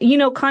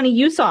 Connie,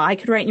 you saw I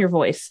could write in your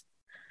voice.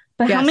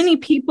 But how many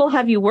people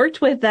have you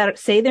worked with that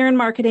say they're in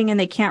marketing and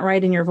they can't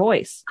write in your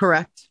voice?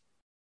 Correct.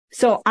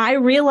 So I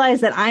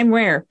realize that I'm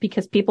rare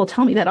because people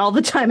tell me that all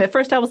the time. At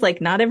first I was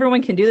like, not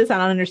everyone can do this. I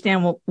don't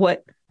understand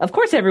what of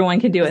course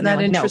everyone can do it. Isn't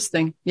that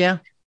interesting? No. Yeah.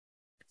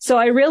 So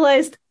I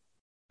realized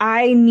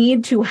I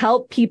need to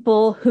help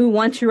people who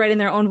want to write in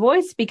their own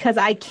voice, because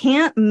I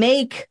can't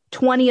make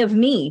 20 of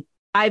me.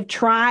 I've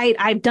tried,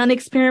 I've done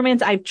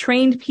experiments, I've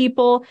trained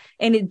people,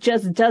 and it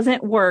just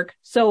doesn't work.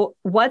 So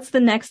what's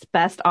the next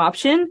best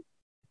option?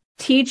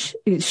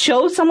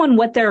 Show someone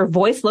what their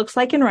voice looks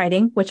like in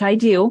writing, which I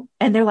do.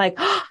 And they're like,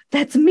 oh,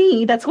 that's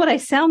me. That's what I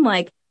sound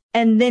like.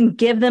 And then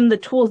give them the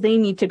tools they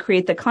need to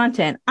create the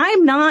content.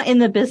 I'm not in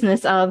the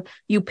business of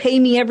you pay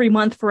me every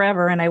month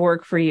forever and I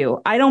work for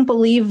you. I don't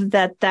believe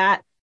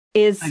that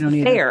is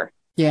fair.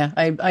 Yeah,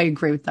 I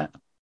agree with that.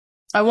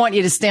 I want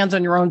you to stand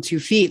on your own 2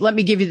 feet. Let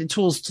me give you the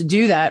tools to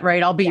do that,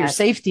 right? I'll be your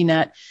safety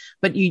net,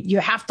 but you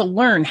have to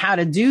learn how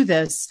to do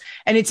this.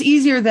 And it's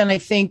easier than I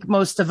think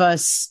most of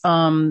us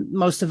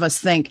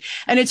think.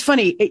 And it's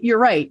funny. You're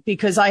right,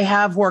 because I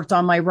have worked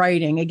on my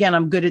writing. Again,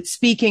 I'm good at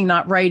speaking,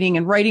 not writing,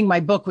 and writing my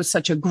book was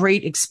such a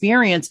great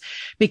experience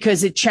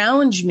because it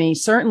challenged me,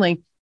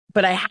 certainly.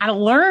 But I had to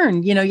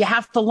learn, you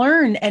have to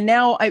learn. And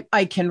now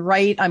I can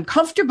write. I'm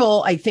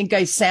comfortable. I think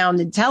I sound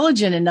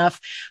intelligent enough.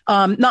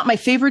 Not my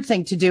favorite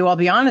thing to do, I'll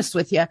be honest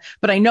with you,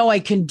 but I know I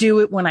can do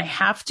it when I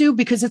have to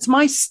because it's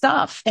my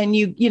stuff. And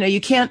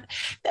you can't,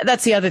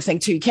 that's the other thing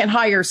too. You can't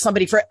hire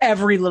somebody for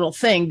every little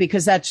thing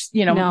because that's,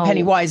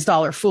 penny wise,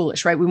 dollar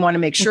foolish, right? We want to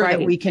make sure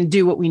that we can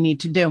do what we need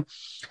to do.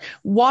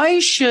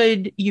 What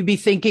should you be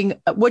thinking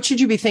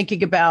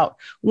about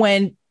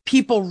when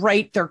people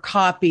write their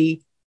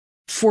copy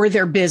for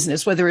their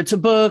business, whether it's a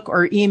book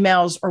or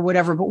emails or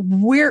whatever, but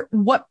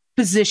what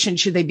position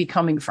should they be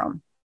coming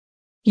from?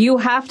 You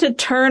have to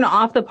turn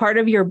off the part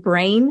of your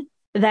brain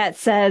that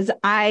says,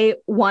 I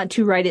want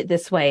to write it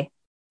this way.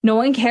 No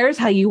one cares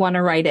how you want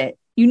to write it.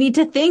 You need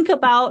to think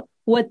about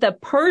what the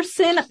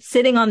person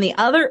sitting on the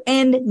other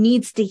end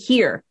needs to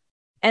hear.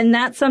 And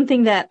that's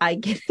something that I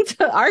get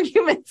into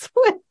arguments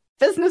with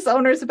business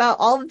owners about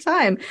all the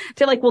time.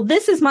 They're like, well,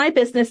 this is my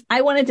business. I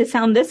want it to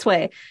sound this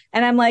way.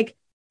 And I'm like,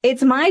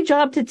 it's my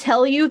job to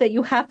tell you that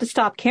you have to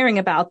stop caring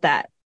about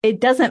that. It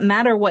doesn't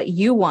matter what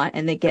you want.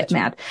 And they get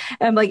mad.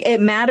 I'm like,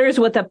 it matters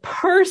what the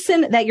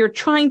person that you're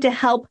trying to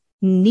help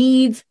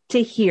needs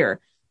to hear.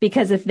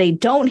 Because if they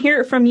don't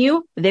hear it from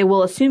you, they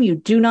will assume you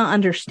do not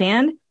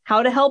understand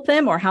how to help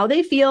them or how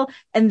they feel.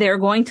 And they're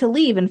going to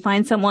leave and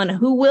find someone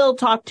who will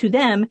talk to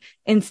them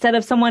instead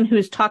of someone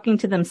who's talking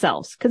to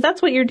themselves. Because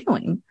that's what you're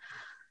doing.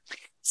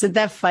 Isn't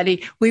that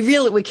funny?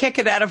 We kick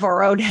it out of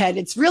our own head.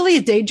 It's really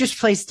a dangerous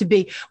place to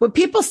be. When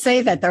people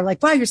say that, they're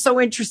like, wow, you're so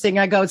interesting.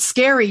 I go, it's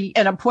scary.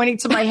 And I'm pointing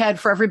to my head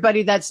for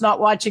everybody that's not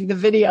watching the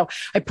video.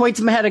 I point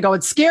to my head. I go,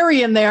 it's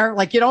scary in there.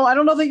 Like, I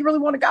don't know that you really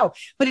want to go,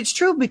 but it's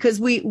true because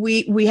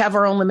we have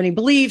our own limiting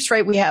beliefs,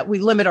 right? We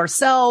limit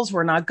ourselves.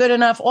 We're not good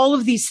enough, all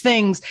of these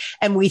things.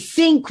 And we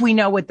think we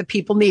know what the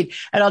people need.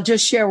 And I'll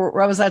just share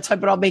where I was that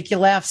time, but I'll make you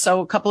laugh. So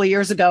a couple of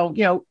years ago,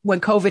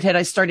 when COVID hit,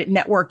 I started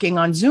networking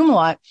on Zoom a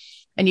lot.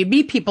 And you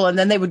meet people and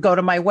then they would go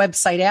to my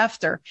website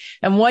after.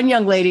 And one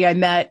young lady I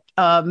met,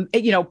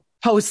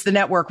 post the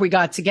network we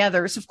got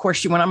together. So of course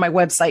she went on my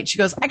website. She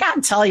goes, I got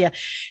to tell you,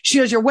 she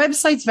goes, your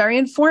website's very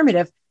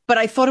informative, but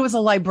I thought it was a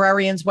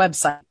librarian's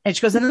website. And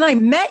she goes, and then I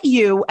met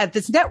you at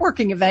this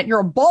networking event. You're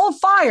a ball of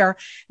fire.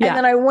 And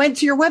then I went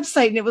to your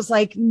website and it was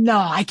like, no,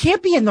 I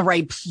can't be in the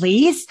right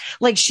place.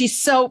 Like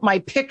my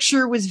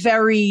picture was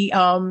very,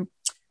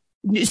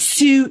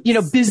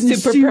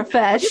 business super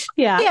profesh.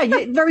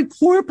 Yeah, very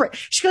corporate.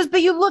 She goes,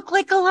 but you look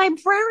like a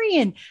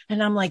librarian.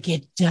 And I'm like,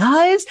 it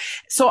does.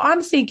 So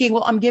I'm thinking,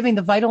 well, I'm giving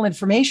the vital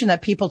information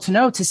that people to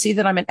know to see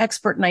that I'm an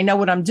expert and I know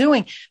what I'm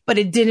doing, but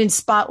it didn't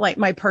spotlight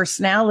my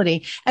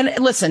personality. And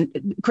listen,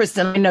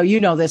 Kristin, I know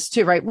you know this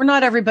too, right? We're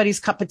not everybody's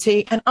cup of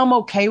tea and I'm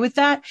okay with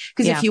that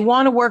because if you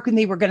want to work with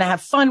me, we're going to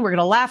have fun. We're going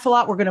to laugh a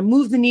lot. We're going to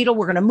move the needle.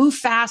 We're going to move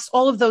fast,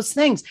 all of those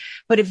things.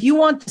 But if you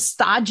want the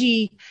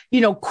stodgy,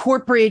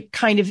 corporate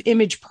kind of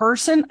image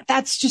person,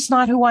 that's just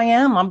not who I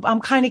am. I'm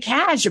kind of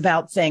cash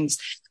about things,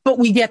 but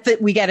we get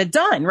it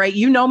done, right?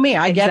 You know me.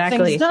 I get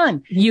things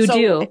done. You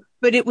do.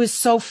 But it was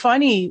so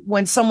funny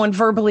when someone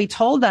verbally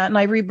told that and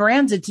I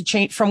rebranded to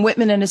change from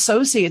Whitman and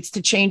Associates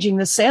to changing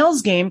the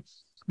sales game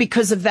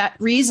because of that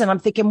reason. I'm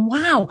thinking,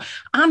 wow,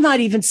 I'm not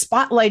even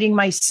spotlighting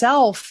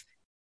myself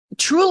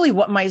truly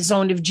what my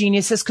zone of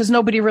genius is because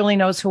nobody really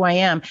knows who I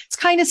am. It's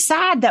kind of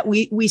sad that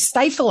we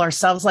stifle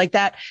ourselves like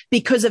that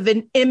because of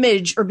an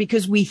image or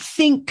because we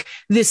think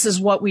this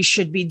is what we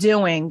should be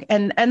doing.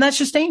 And that's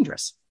just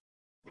dangerous.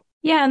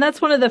 Yeah. And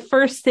that's one of the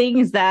first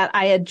things that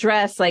I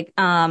address. Like,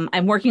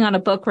 I'm working on a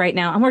book right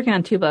now. I'm working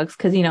on 2 books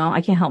because,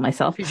 I can't help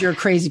myself. Because you're a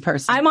crazy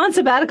person. I'm on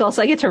sabbatical,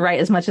 so I get to write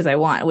as much as I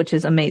want, which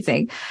is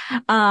amazing.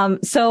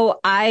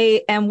 So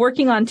I am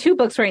working on 2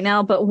 books right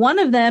now, but one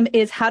of them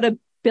is how to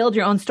build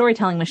your own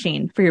storytelling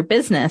machine for your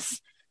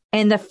business.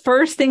 And the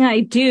first thing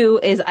I do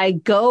is I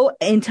go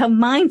into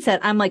mindset.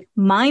 I'm like,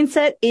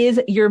 mindset is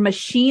your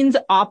machine's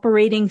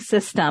operating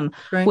system.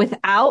 Right.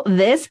 Without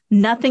this,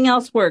 nothing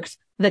else works.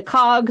 The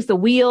cogs, the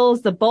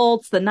wheels, the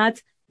bolts, the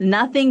nuts,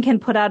 nothing can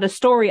put out a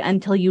story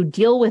until you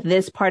deal with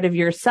this part of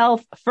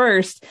yourself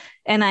first.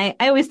 And I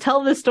always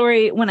tell this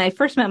story when I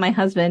first met my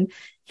husband.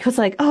 He was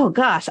like, oh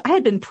gosh, I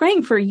had been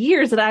praying for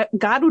years that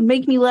God would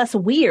make me less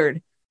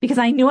weird, because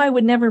I knew I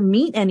would never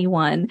meet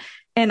anyone.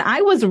 And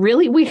I was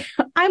really weird.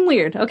 I'm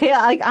weird. Okay.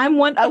 I'm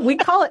one, we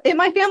call it in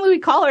my family, we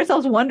call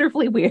ourselves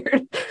wonderfully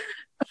weird,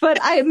 but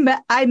I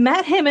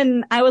met him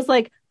and I was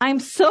like, I'm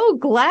so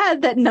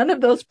glad that none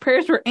of those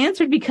prayers were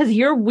answered because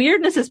your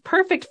weirdness is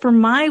perfect for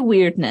my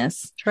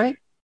weirdness. That's right.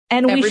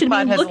 And we should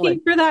be looking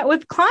for that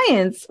with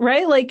clients,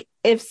 right? Like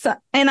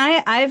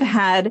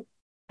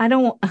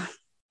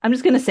I'm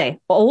just going to say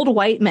old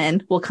white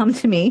men will come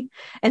to me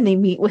and they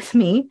meet with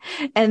me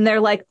and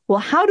they're like, well,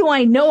 how do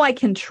I know I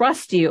can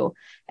trust you?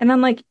 And I'm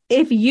like,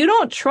 if you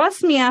don't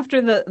trust me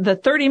after the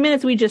 30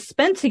 minutes we just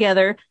spent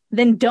together,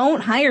 then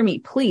don't hire me,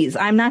 please.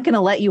 I'm not going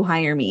to let you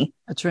hire me.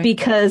 That's right.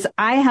 Because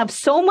I have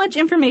so much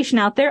information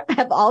out there. I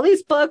have all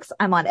these books.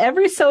 I'm on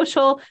every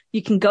social.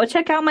 You can go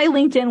check out my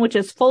LinkedIn, which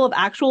is full of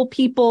actual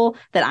people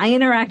that I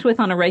interact with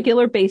on a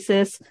regular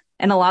basis.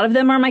 And a lot of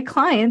them are my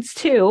clients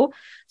too.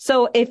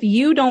 So if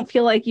you don't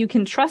feel like you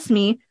can trust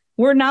me,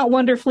 we're not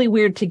wonderfully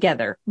weird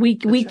together. We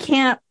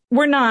can't,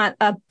 we're not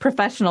a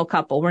professional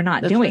couple. We're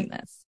not doing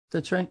this.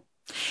 That's right.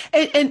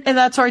 And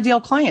that's our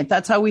ideal client.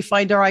 That's how we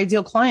find our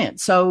ideal client.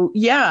 So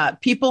yeah,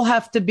 people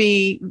have to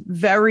be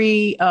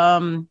very,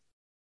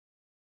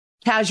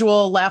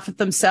 casual, laugh at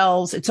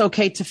themselves. It's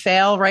okay to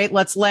fail, right?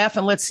 Let's laugh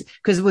and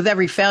because with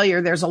every failure,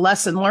 there's a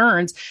lesson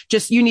learned.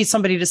 You need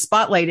somebody to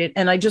spotlight it.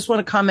 And I just want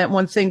to comment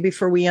one thing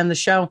before we end the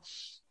show.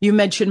 You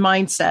mentioned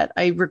mindset.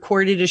 I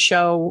recorded a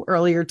show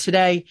earlier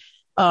today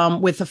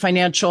with a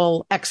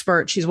financial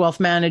expert. She's a wealth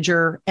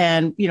manager.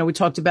 And, we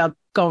talked about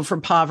going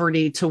from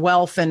poverty to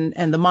wealth and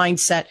the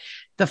mindset.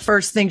 The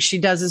first thing she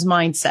does is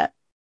mindset.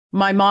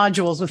 My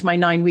modules with my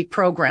 9-week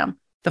program.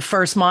 The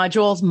first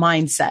module is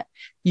mindset.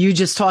 You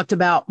just talked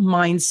about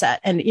mindset.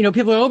 And,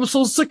 people are, I'm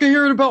so sick of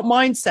hearing about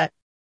mindset.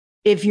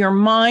 If your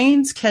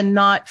mind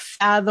cannot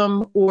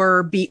fathom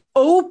or be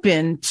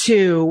open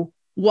to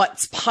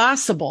what's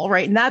possible,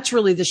 right? And that's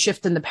really the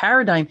shift in the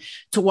paradigm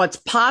to what's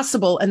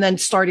possible, and then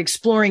start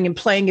exploring and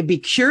playing and be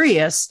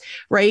curious,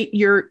 right?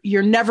 You're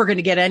never going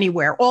to get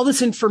anywhere. All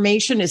this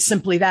information is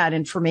simply that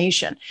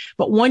information.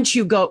 But once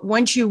you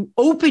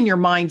open your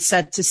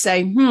mindset to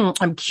say,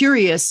 I'm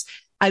curious,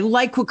 I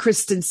like what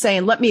Kristin's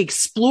saying. Let me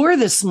explore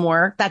this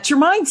more. That's your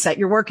mindset.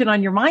 You're working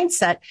on your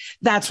mindset.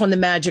 That's when the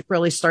magic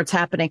really starts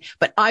happening.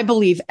 But I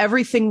believe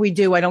everything we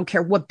do, I don't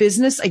care what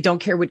business, I don't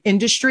care what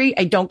industry,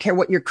 I don't care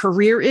what your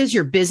career is,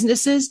 your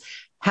business is,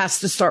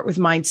 has to start with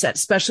mindset,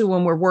 especially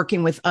when we're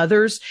working with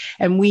others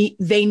and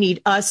they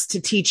need us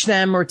to teach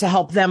them or to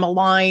help them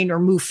align or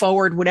move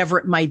forward, whatever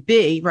it might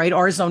be, right?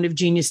 Our zone of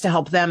genius to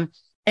help them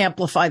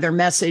amplify their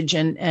message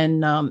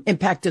and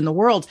impact in the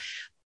world.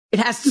 It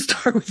has to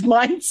start with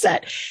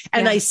mindset.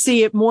 And I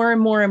see it more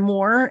and more and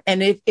more.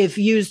 And if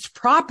used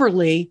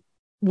properly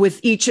with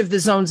each of the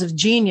zones of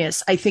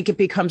genius, I think it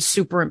becomes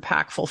super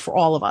impactful for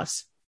all of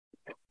us.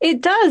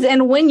 It does.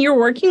 And when you're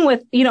working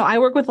with, I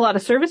work with a lot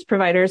of service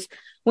providers.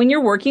 When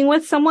you're working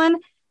with someone,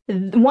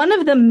 one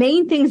of the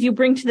main things you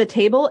bring to the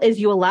table is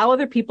you allow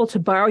other people to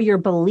borrow your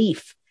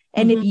belief.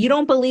 And if you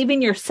don't believe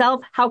in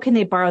yourself, how can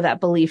they borrow that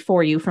belief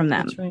for you from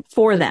them,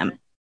 for them?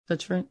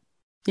 That's right.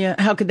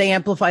 Yeah. How could they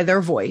amplify their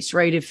voice?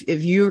 Right. If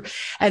you,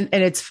 and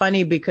it's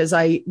funny because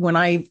when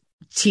I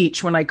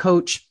teach, when I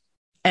coach,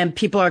 and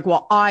people are like,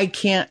 well, I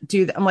can't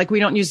do that. I'm like,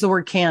 we don't use the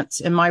word can't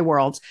in my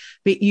world,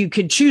 but you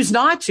could choose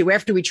not to.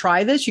 After we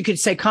try this, you could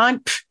say,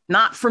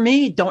 not for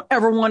me. Don't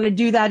ever want to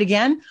do that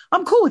again.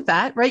 I'm cool with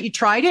that. Right. You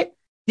tried it.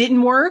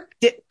 Didn't work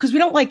because we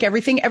don't like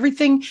everything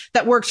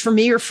that works for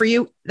me or for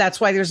you.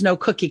 That's why there's no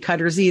cookie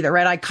cutters either.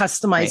 Right. I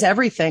customize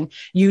everything.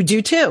 You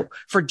do too,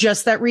 for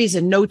just that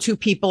reason. No two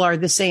people are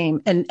the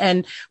same.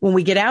 And when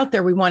we get out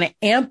there, we want to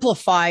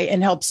amplify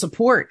and help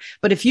support.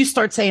 But if you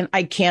start saying,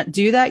 I can't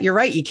do that, you're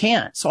right. You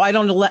can't. So I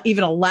don't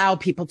even allow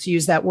people to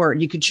use that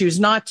word. You could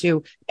choose not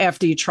to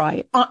after you try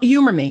it.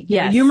 Humor me.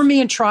 Yes. Humor me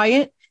and try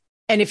it.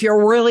 And if you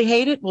really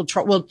hate it,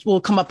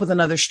 we'll come up with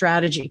another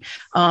strategy.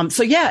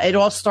 It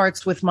all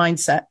starts with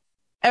mindset.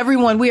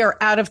 Everyone, we are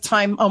out of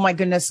time. Oh my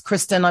goodness,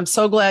 Kristin, I'm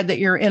so glad that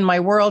you're in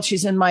my world.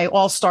 She's in my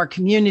all-star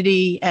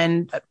community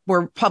and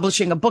we're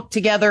publishing a book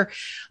together,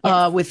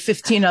 with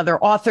 15 other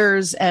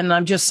authors. And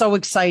I'm just so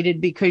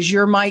excited because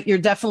your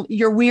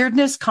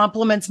weirdness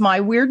complements my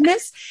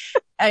weirdness.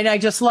 And I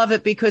just love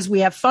it because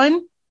we have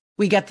fun.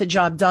 We get the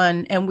job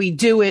done and we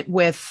do it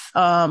with,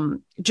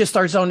 just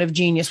our zone of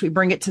genius. We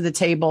bring it to the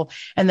table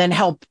and then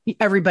help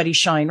everybody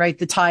shine, right?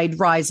 The tide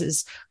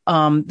rises,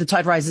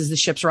 the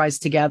ships rise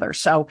together.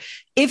 So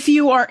if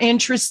you are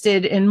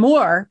interested in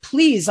more,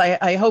 please,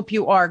 I hope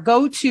you are,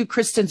 go to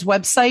Kristin's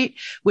website,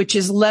 which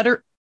is go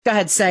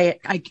ahead, say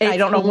it. I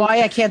don't know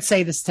why I can't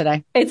say this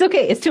today. It's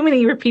okay. It's too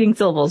many repeating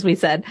syllables, we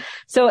said.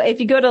 So if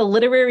you go to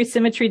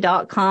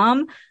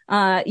literarysymmetry.com,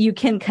 you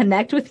can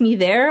connect with me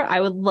there. I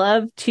would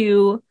love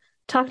to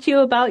talk to you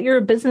about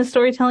your business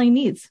storytelling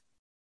needs.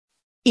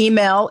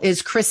 Email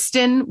is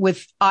Kristin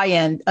with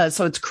IN.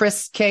 So it's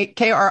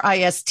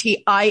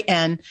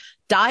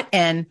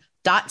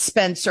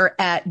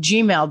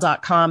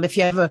Kristin.Spencer@gmail.com. If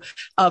you have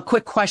a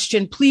quick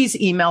question, please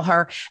email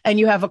her. And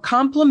you have a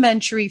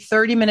complimentary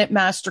 30-minute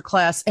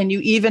masterclass. And you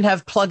even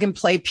have plug and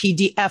play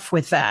PDF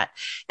with that.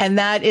 And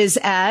that is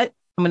I'm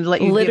going to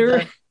let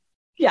you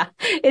Yeah,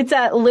 it's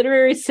at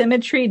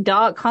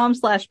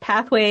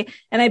literarysymmetry.com/pathway.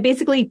 And I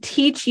basically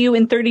teach you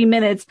in 30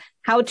 minutes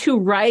how to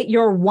write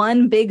your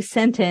one big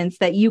sentence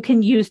that you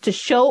can use to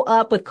show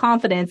up with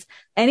confidence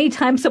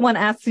anytime someone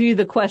asks you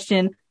the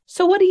question,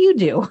 so what do you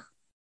do?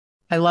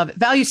 I love it.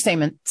 Value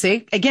statement.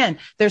 See, again,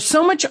 there's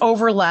so much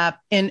overlap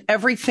in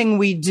everything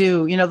we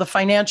do. The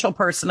financial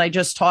person I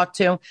just talked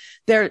to,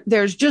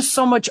 there's just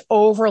so much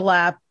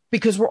overlap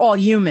because we're all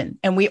human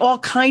and we all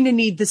kind of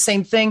need the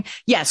same thing.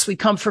 Yes, we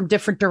come from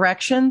different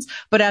directions,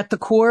 but at the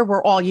core,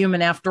 we're all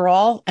human after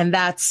all. And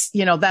that's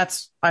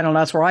I don't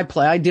know. That's where I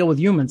play. I deal with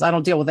humans. I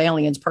don't deal with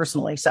aliens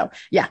personally. So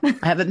yeah, I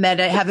haven't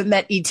met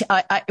ET.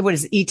 What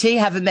is it? ET?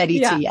 Haven't met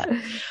ET yet.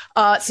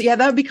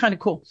 That would be kind of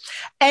cool.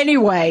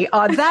 Anyway,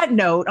 on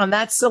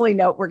that silly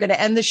note, we're going to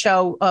end the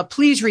show.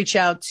 Please reach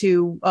out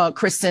to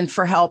Kristin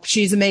for help.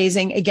 She's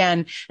amazing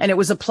again. And it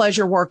was a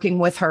pleasure working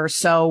with her.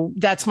 So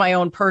that's my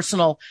own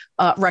personal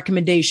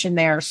recommendation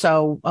there.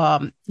 So,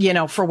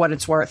 for what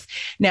it's worth.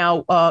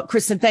 Now,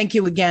 Kristin, thank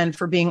you again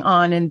for being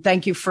on and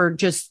thank you for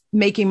just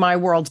making my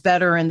world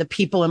better and the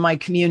people in my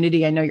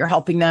community. I know you're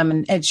helping them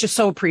and it's just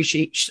so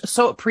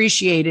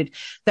appreciated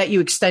that you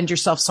extend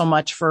yourself so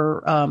much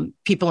for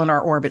people in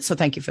our orbit. So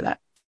thank you for that.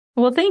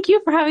 Well, thank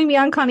you for having me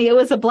on, Connie. It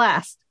was a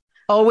blast.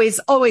 Always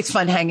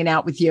fun hanging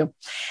out with you.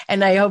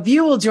 And I hope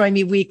you will join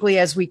me weekly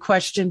as we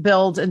question,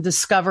 build, and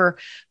discover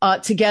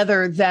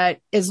together that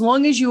as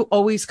long as you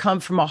always come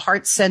from a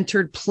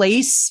heart-centered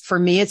place, for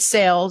me, it's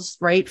sales,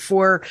 right?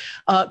 For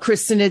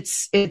Kristin,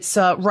 it's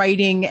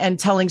writing and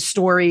telling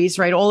stories,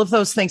 right? All of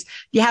those things.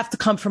 You have to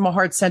come from a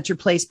heart-centered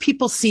place.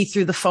 People see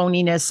through the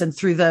phoniness and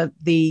through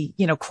the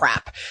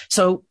crap.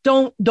 So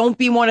don't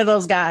be one of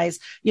those guys.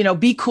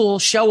 Be cool,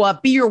 show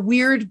up, be your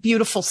weird,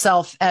 beautiful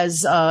self,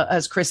 as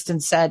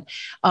Kristin said.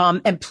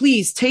 And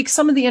please take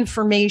some of the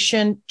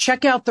information,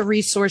 check out the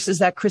resources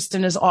that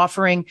Kristin is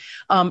offering,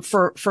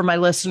 for my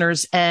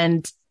listeners.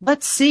 And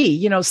let's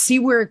see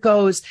where it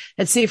goes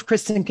and see if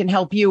Kristin can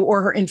help you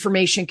or her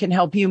information can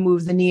help you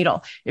move the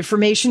needle.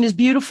 Information is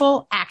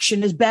beautiful.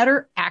 Action is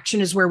better.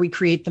 Action is where we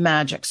create the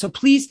magic. So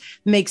please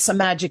make some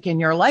magic in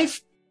your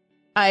life.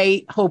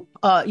 I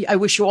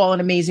wish you all an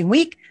amazing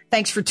week.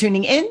 Thanks for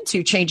tuning in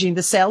to Changing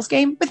the Sales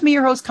Game with me,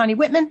 your host, Connie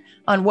Whitman,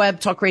 on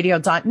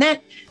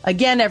webtalkradio.net.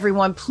 Again,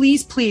 everyone,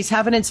 please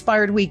have an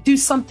inspired week. Do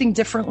something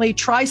differently.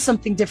 Try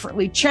something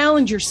differently.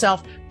 Challenge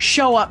yourself.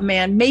 Show up,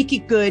 man. Make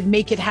it good.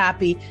 Make it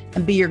happy.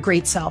 And be your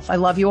great self. I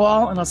love you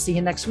all, and I'll see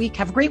you next week.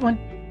 Have a great one.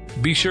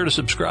 Be sure to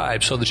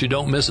subscribe so that you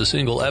don't miss a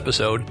single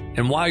episode.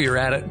 And while you're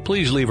at it,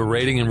 please leave a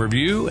rating and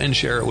review and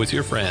share it with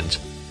your friends.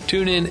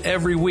 Tune in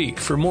every week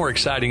for more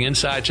exciting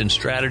insights and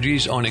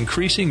strategies on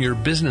increasing your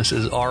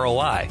business's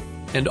ROI.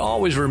 And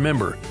always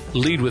remember,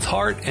 lead with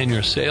heart and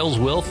your sales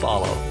will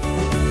follow.